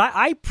predicted, but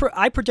I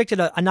predicted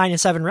a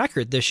 9-7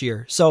 record this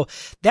year. So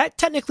that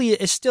technically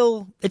is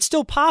still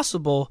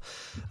possible.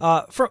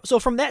 So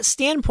from that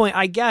standpoint,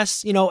 I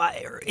guess, we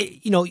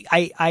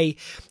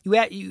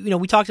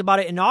talked about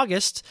it in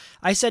August.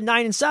 I said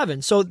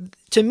 9-7. So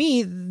to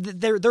me,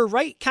 they're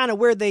right kind of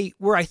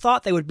where I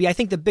thought they would be. I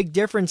think the big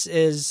difference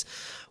is,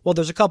 well,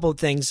 there's a couple of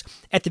things.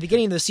 At the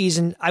beginning of the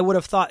season, I would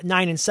have thought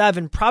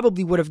 9-7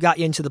 probably would have got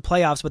you into the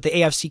playoffs, but the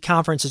AFC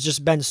conference has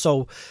just been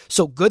so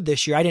good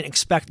this year. I didn't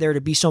expect there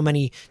to be so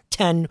many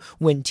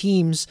 10-win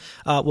teams.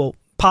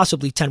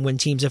 Possibly 10-win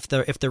teams if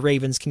the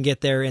Ravens can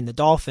get there, and the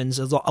Dolphins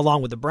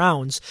along with the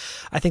Browns.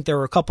 I think there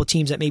were a couple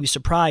teams that maybe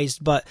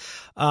surprised, but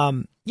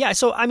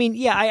So I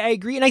mean, I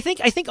agree, and I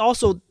think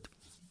also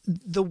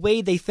the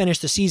way they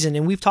finished the season,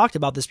 and we've talked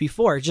about this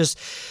before, just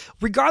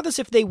regardless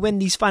if they win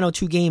these final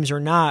 2 games or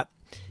not,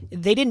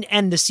 they didn't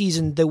end the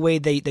season the way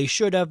they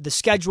should have. The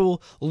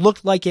schedule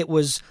looked like it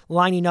was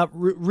lining up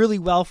really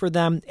well for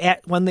them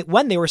when they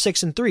were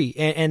 6-3,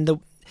 and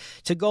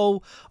to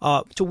go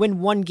to win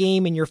 1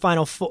 game in your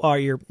final 4, or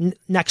your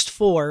next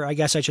 4, I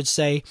guess I should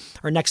say,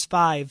 or next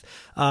 5,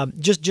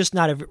 just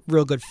not a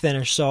real good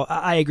finish. So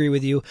I agree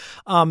with you.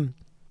 And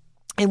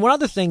one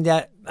other thing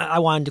that I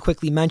wanted to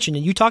quickly mention,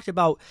 and you talked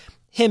about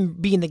him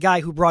being the guy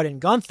who brought in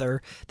Guenther,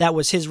 that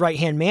was his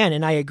right-hand man,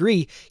 and I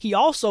agree. He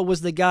also was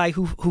the guy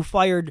who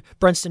fired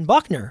Brentson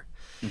Buckner.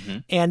 Mm-hmm.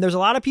 And there's a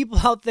lot of people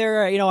out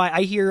there,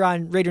 I hear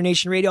on Raider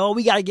Nation Radio,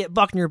 we got to get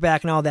Buckner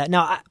back and all that.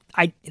 Now,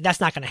 that's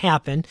not going to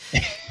happen.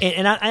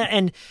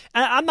 and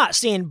I'm not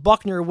saying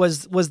Buckner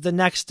was the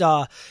next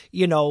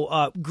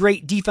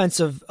great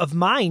defensive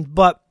mind,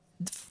 but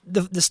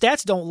the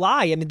stats don't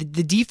lie. I mean,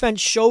 the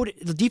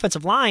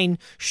defensive line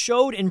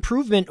showed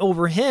improvement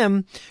over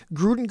him.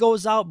 Gruden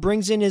goes out,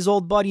 brings in his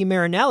old buddy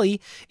Marinelli,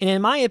 and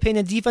in my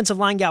opinion, the defensive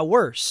line got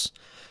worse.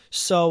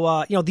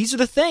 So, these are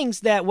the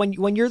things that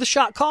when you're the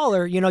shot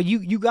caller, you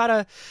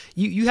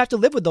have to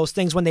live with those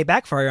things when they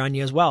backfire on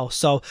you as well.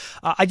 So,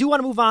 I do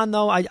want to move on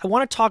though. I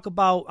want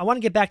to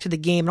get back to the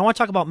game, and I want to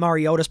talk about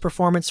Mariota's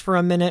performance for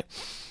a minute.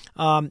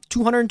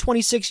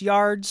 226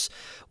 yards,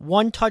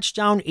 1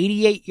 touchdown,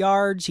 88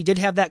 yards. He did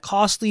have that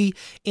costly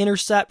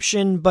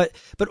interception, but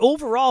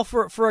overall,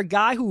 for a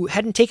guy who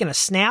hadn't taken a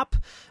snap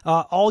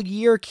all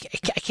year,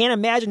 I can't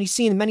imagine he's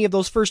seen many of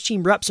those first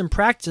team reps in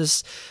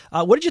practice.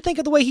 What did you think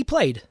of the way he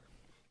played?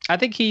 I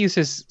think he used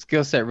his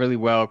skill set really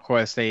well. Of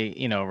course, they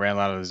ran a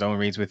lot of zone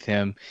reads with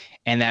him,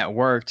 and that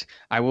worked.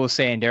 I will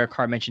say, and Derek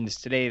Carr mentioned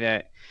this today,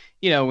 that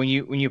when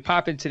you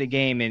pop into the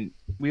game, and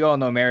we all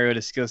know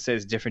Mariota's skill set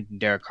is different than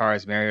Derek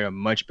Carr's. Mariota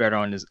much better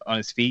on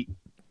his feet.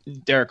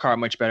 Derek Carr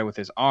much better with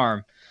his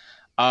arm.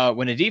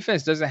 When the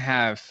defense didn't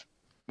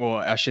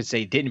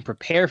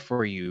prepare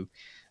for you,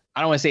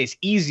 I don't want to say it's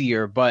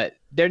easier, but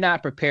they're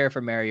not prepared for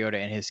Mariota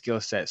and his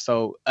skill set.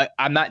 So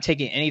I'm not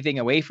taking anything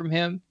away from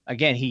him.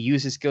 Again, he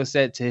used his skill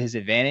set to his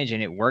advantage,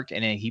 and it worked,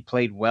 and he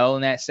played well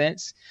in that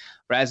sense.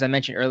 But as I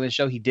mentioned earlier in the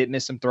show, he did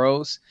miss some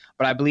throws,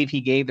 but I believe he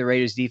gave the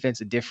Raiders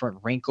defense a different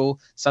wrinkle,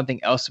 something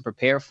else to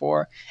prepare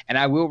for. And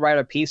I will write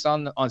a piece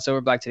on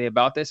Silver Black today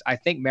about this. I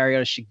think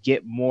Mariota should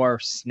get more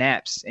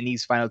snaps in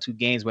these final 2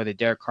 games, whether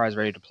Derek Carr is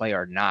ready to play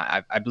or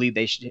not. I believe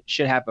they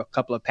should have a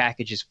couple of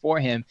packages for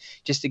him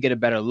just to get a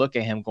better look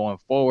at him going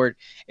forward.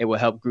 It will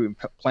help Gruden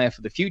plan for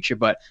the future.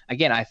 But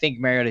again, I think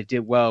Mariota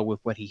did well with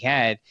what he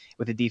had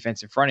with the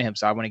defense in front of him,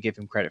 so I want to give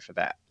him credit for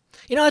that.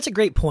 That's a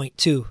great point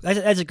too.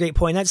 That's a great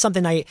point. That's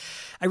something I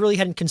really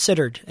hadn't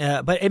considered,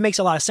 but it makes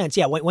a lot of sense.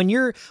 Yeah, when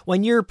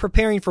you're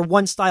preparing for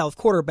one style of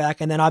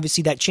quarterback, and then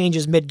obviously that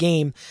changes mid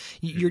game,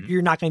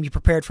 you're not going to be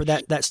prepared for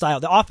that style.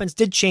 The offense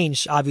did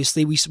change.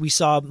 Obviously, we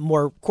saw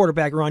more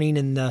quarterback running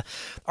and the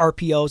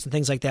RPOs and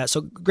things like that. So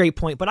great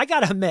point. But I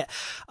got to admit,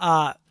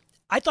 I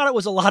thought it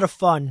was a lot of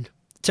fun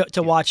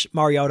to watch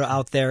Mariota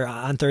out there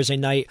on Thursday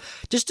night,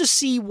 just to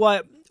see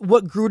what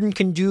Gruden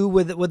can do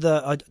with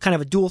a kind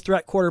of a dual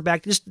threat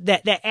quarterback, just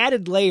that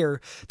added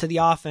layer to the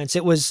offense.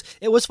 It was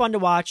fun to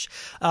watch.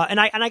 And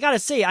I gotta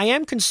say, I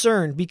am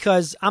concerned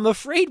because I'm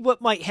afraid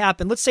what might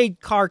happen. Let's say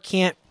Carr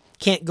can't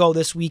go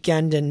this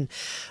weekend, and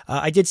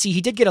I did see he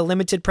did get a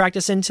limited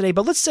practice in today,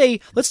 but let's say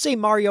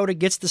Mariota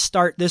gets the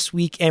start this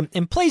week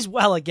and plays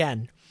well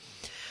again.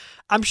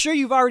 I'm sure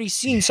you've already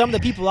seen some of the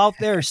people out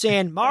there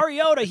saying,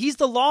 Mariota, he's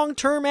the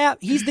long-term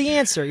he's the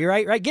answer. You're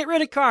right? Get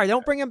rid of Carr.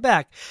 Don't bring him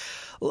back.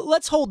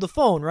 Let's hold the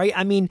phone, right?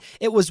 I mean,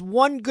 it was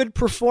one good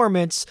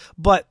performance,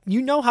 but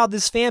you know how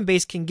this fan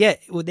base can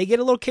get. They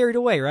get a little carried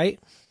away, right?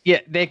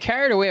 Yeah, they're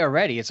carried away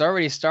already. It's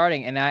already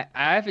starting, and I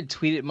haven't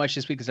tweeted much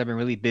this week because I've been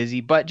really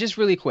busy, but just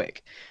really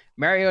quick.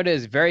 Mariota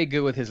is very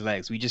good with his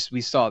legs.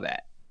 We saw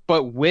that.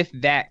 But with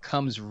that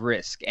comes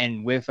risk.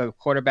 And with a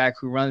quarterback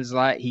who runs a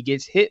lot, he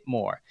gets hit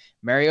more.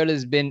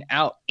 Mariota's been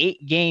out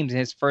 8 games in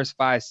his first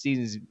 5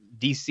 seasons.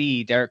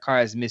 DC, Derek Carr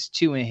has missed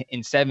 2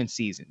 in 7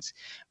 seasons.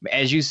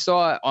 As you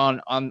saw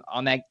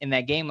in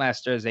that game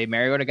last Thursday,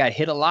 Mariota got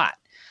hit a lot.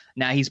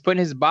 Now he's putting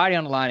his body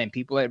on the line, and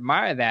people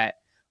admire that.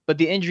 But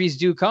the injuries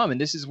do come, and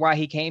this is why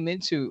he came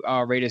into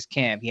Raiders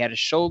camp. He had a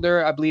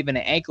shoulder, I believe, and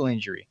an ankle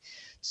injury.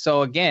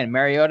 So again,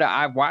 Mariota,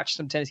 I've watched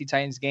some Tennessee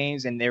Titans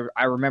games, and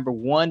I remember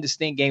one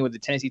distinct game where the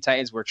Tennessee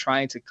Titans were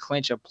trying to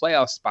clinch a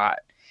playoff spot,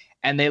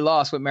 and they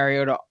lost with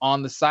Mariota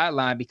on the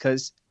sideline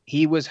because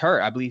he was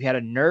hurt. I believe he had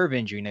a nerve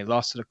injury, and they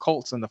lost to the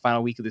Colts in the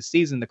final week of the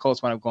season. The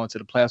Colts wound up going to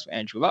the playoffs with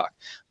Andrew Luck.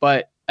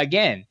 But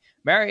again,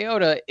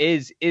 Mariota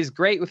is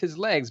great with his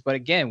legs, but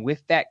again,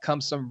 with that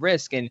comes some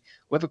risk. And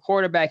with a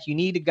quarterback, you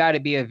need a guy to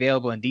be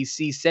available. And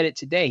DC said it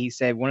today. He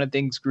said one of the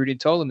things Gruden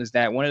told him is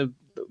that one of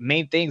the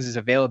main things is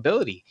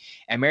availability.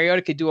 And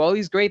Mariota could do all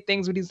these great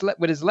things with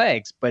his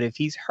legs, but if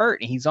he's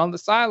hurt and he's on the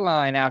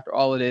sideline after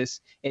all of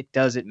this, it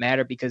doesn't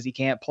matter because he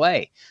can't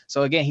play.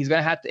 So again, he's going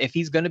to have to, if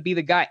he's going to be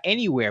the guy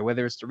anywhere,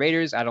 whether it's the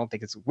Raiders, I don't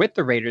think it's with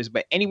the Raiders,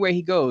 but anywhere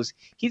he goes,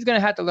 he's going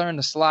to have to learn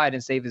to slide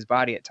and save his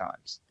body at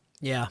times.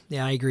 Yeah,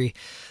 I agree.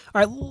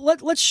 All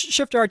right, let's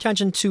shift our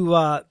attention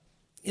to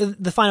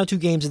the final 2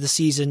 games of the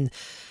season.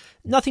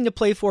 Nothing to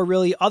play for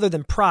really other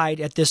than pride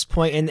at this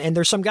point. And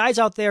there's some guys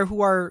out there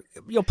who are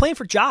playing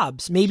for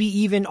jobs, maybe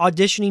even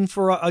auditioning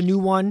for a new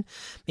one.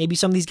 Maybe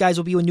some of these guys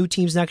will be with new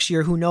teams next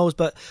year, who knows.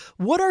 But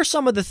what are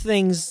some of the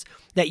things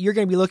that you're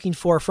going to be looking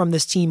for from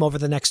this team over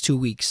the next 2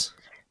 weeks?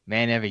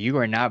 Man, Evan, you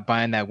are not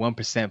buying that 1%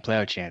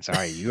 playoff chance,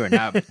 are you? You are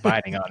not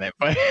biting on it.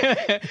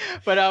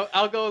 But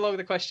I'll go along with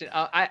the question.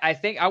 I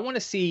think I want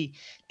to see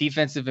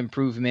defensive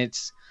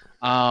improvements.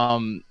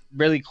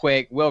 Really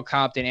quick, Will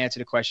Compton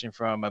answered a question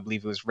from, I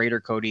believe it was Raider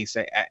Cody,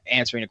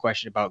 answering a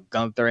question about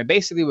Gunther. And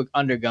basically,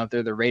 under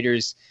Gunther, the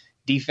Raiders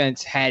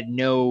defense had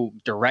no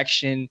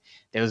direction.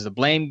 There was a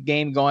blame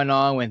game going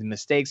on when the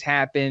mistakes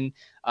happened.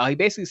 He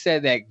basically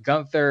said that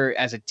Gunther,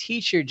 as a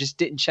teacher, just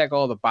didn't check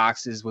all the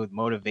boxes with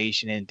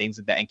motivation and things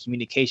of that, and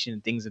communication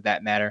and things of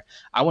that matter.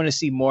 I want to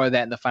see more of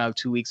that in the final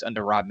 2 weeks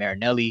under Rob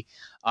Marinelli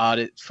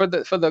for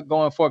the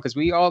going forward, because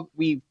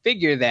we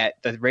figure that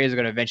the Raiders are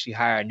going to eventually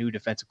hire a new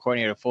defensive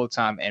coordinator full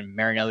time, and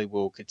Marinelli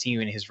will continue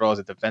in his role as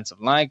a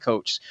defensive line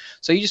coach.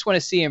 So you just want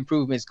to see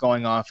improvements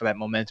going on for that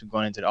momentum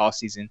going into the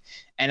offseason.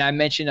 And I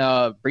mentioned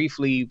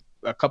briefly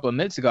a couple of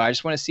minutes ago, I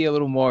just want to see a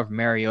little more of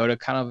Mariota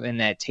kind of in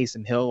that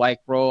Taysom Hill-like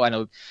role. I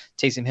know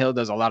Taysom Hill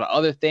does a lot of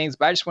other things,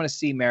 but I just want to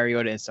see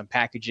Mariota in some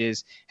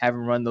packages, have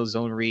him run those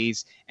zone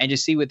reads, and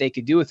just see what they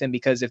could do with him.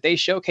 Because if they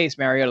showcase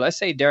Mariota, let's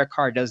say Derek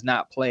Carr does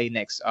not play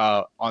next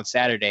on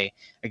Saturday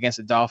against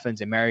the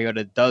Dolphins and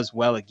Mariota does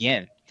well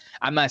again,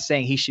 I'm not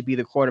saying he should be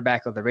the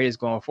quarterback of the Raiders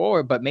going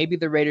forward, but maybe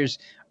the Raiders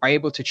are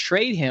able to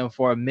trade him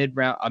for a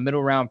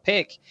middle round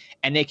pick,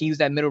 and they can use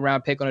that middle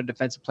round pick on a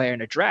defensive player in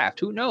the draft.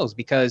 Who knows?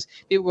 Because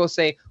people will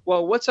say,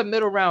 well, what's a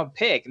middle round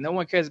pick? No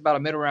one cares about a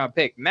middle round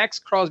pick. Max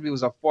Crosby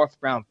was a 4th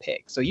round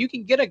pick. So you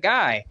can get a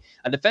guy,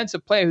 a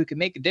defensive player who can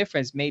make a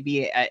difference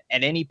maybe at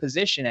any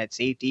position at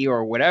safety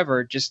or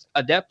whatever, just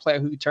a depth player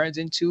who turns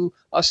into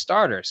a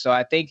starter. So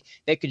I think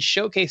they could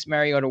showcase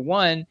Mariota,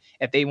 1,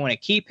 if they want to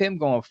keep him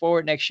going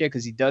forward next year,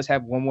 because he does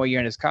have 1 more year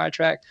in his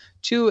contract.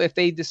 2, if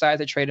they decide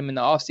to trade him in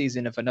the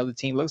offseason, if another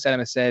team looks at him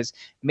and says,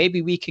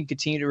 maybe we can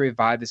continue to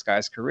revive this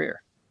guy's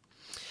career.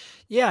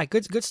 Yeah,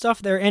 good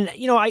stuff there. And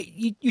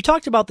you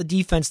talked about the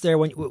defense there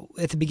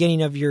at the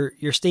beginning of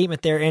your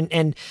statement there,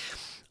 and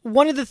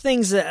one of the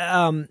things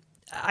that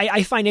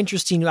I find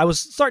interesting, I was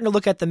starting to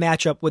look at the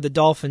matchup with the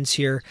Dolphins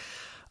here,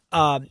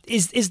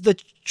 is the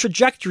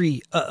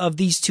trajectory of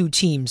these two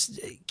teams.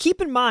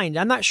 Keep in mind,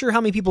 I'm not sure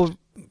how many people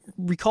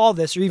recall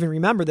this or even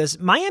remember this.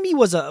 Miami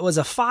was a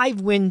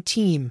 5-win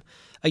team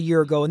a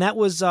year ago, and that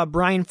was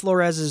Brian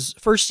Flores'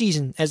 first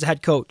season as a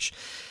head coach.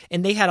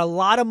 And they had a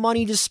lot of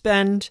money to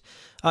spend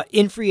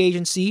in free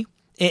agency,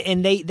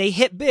 and they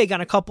hit big on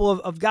a couple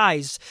of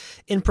guys,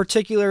 in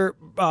particular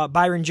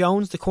Byron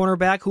Jones, the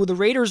cornerback, who the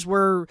Raiders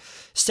were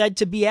said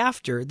to be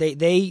after.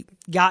 They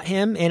got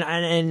him, and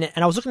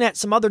I was looking at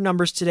some other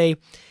numbers today.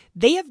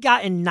 They have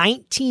gotten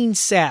 19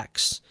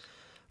 sacks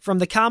from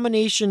the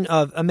combination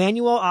of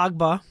Emmanuel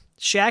Ogbah,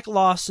 Shaq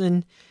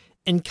Lawson,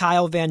 and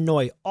Kyle Van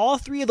Noy. All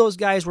 3 of those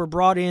guys were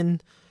brought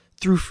in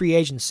through free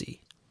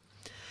agency.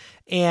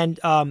 And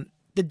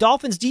the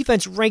Dolphins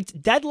defense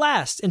ranked dead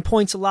last in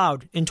points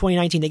allowed in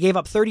 2019. They gave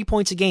up 30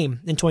 points a game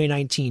in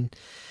 2019.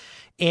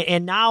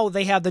 And now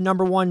they have the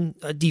number 1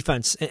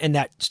 defense in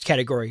that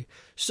category.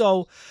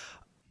 So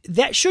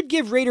that should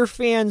give Raider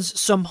fans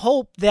some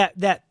hope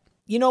that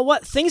you know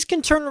what, things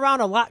can turn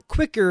around a lot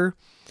quicker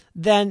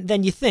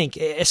than you think,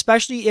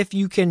 especially if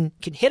you can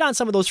hit on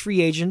some of those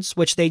free agents,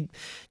 which they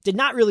did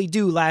not really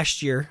do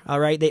last year. All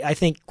right, I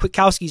think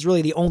Kwiatkowski is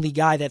really the only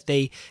guy that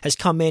has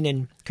come in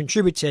and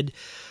contributed.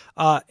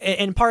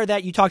 And part of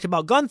that, you talked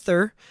about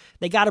Gunther.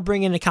 They got to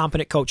bring in a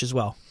competent coach as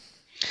well.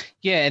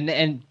 Yeah,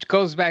 and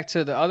goes back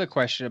to the other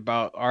question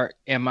about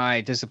am I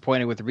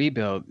disappointed with the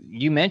rebuild?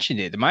 You mentioned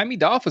it. The Miami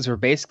Dolphins were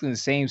basically in the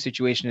same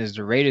situation as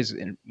the Raiders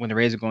when the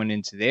Raiders were going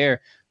into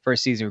their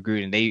first season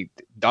recruiting.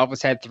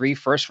 Dolphins had 3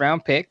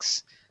 first-round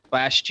picks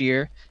last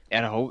year. They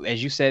had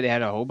as you said, they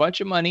had a whole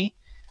bunch of money.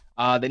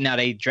 Now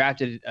they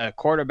drafted a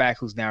quarterback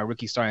who's now a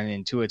rookie starting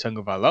in Tua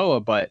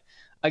Tagovailoa, but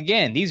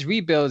again, these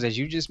rebuilds, as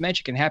you just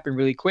mentioned, can happen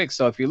really quick.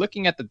 So if you're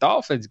looking at the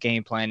Dolphins'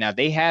 game plan now,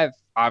 they have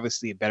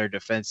obviously a better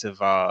defensive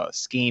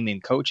scheme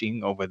and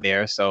coaching over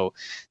there. So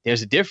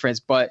there's a difference,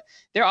 but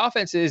their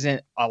offense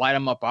isn't a light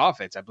 'em up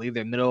offense. I believe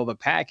they're middle of the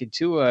pack, and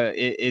Tua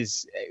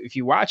is, if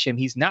you watch him,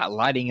 he's not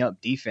lighting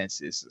up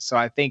defenses. So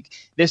I think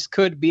this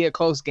could be a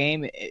close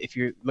game if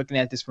you're looking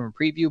at this from a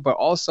preview, but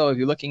also if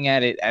you're looking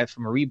at it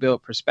from a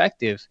rebuild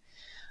perspective.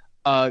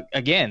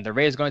 Again, the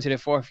Raiders going to their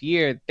 4th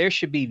year, there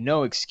should be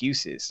no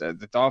excuses.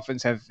 The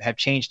Dolphins have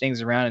changed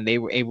things around, and they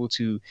were able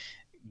to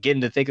get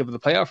in the thick of the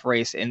playoff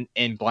race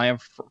in Brian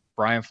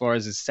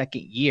Flores'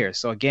 2nd year.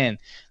 So again,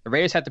 the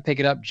Raiders have to pick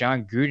it up.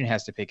 John Gruden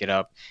has to pick it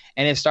up,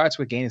 and it starts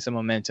with gaining some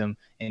momentum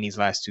in these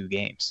last 2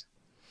 games.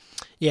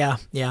 Yeah,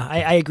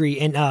 I agree.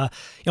 And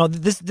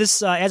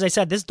this as I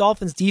said, this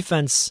Dolphins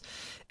defense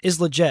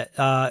is legit.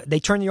 They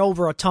turn you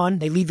over a ton.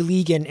 They lead the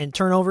league in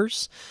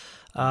turnovers.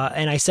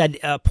 And I said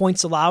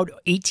points allowed,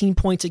 18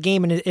 points a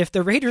game. And if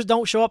the Raiders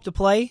don't show up to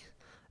play,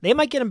 they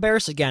might get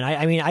embarrassed again.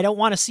 I mean, I don't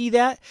want to see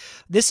that.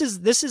 This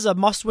is a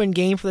must-win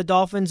game for the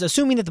Dolphins,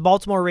 assuming that the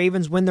Baltimore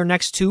Ravens win their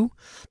next 2.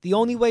 The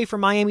only way for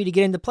Miami to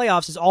get into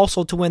playoffs is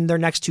also to win their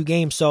next 2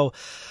 games. So,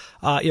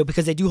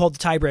 because they do hold the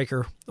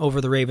tiebreaker over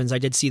the Ravens. I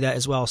did see that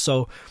as well.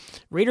 So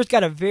Raiders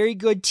got a very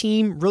good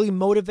team, really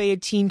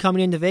motivated team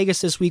coming into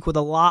Vegas this week with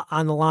a lot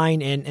on the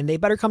line, and they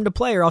better come to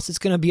play or else it's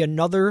going to be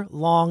another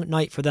long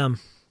night for them.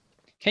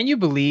 Can you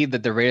believe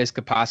that the Raiders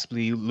could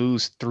possibly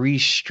lose 3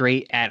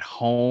 straight at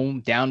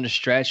home down the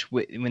stretch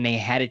when they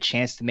had a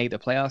chance to make the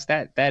playoffs?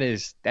 That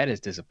is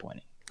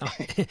disappointing.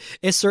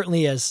 It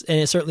certainly is, and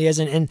it certainly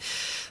isn't. And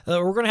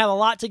we're going to have a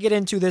lot to get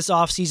into this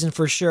offseason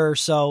for sure.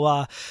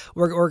 So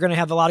we're going to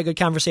have a lot of good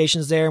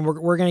conversations there, and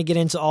we're going to get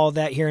into all of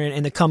that here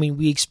in the coming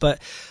weeks.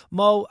 But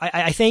Mo,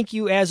 I thank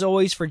you as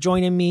always for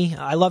joining me.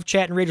 I love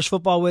chatting Raiders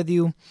football with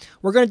you.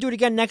 We're going to do it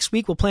again next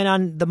week. We'll plan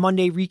on the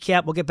Monday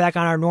recap. We'll get back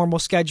on our normal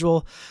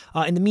schedule.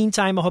 In the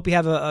meantime, I hope you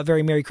have a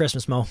very Merry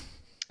Christmas, Mo.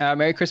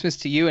 Merry Christmas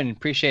to you, and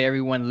appreciate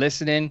everyone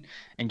listening.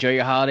 Enjoy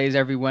your holidays,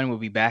 everyone. We'll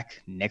be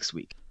back next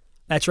week.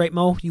 That's right,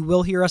 Mo. You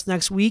will hear us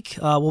next week.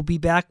 We'll be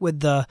back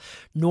with the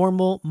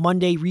normal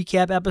Monday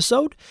recap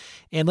episode,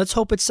 and let's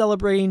hope it's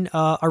celebrating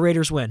a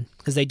Raiders win,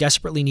 because they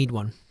desperately need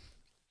one.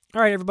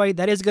 All right, everybody,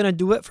 that is going to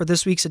do it for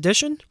this week's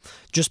edition.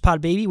 Just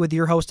Pod Baby with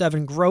your host,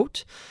 Evan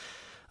Grote.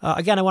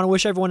 Again, I want to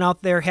wish everyone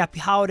out there happy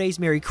holidays,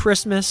 Merry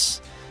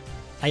Christmas.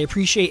 I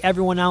appreciate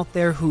everyone out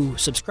there who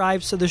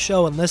subscribes to the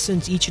show and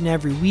listens each and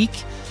every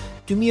week.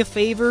 Do me a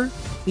favor,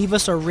 leave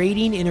us a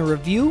rating and a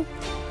review.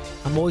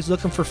 I'm always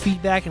looking for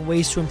feedback and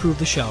ways to improve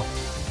the show.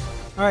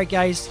 All right,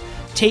 guys,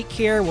 take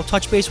care. We'll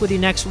touch base with you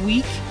next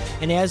week.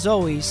 And as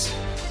always,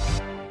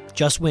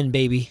 just win,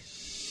 baby.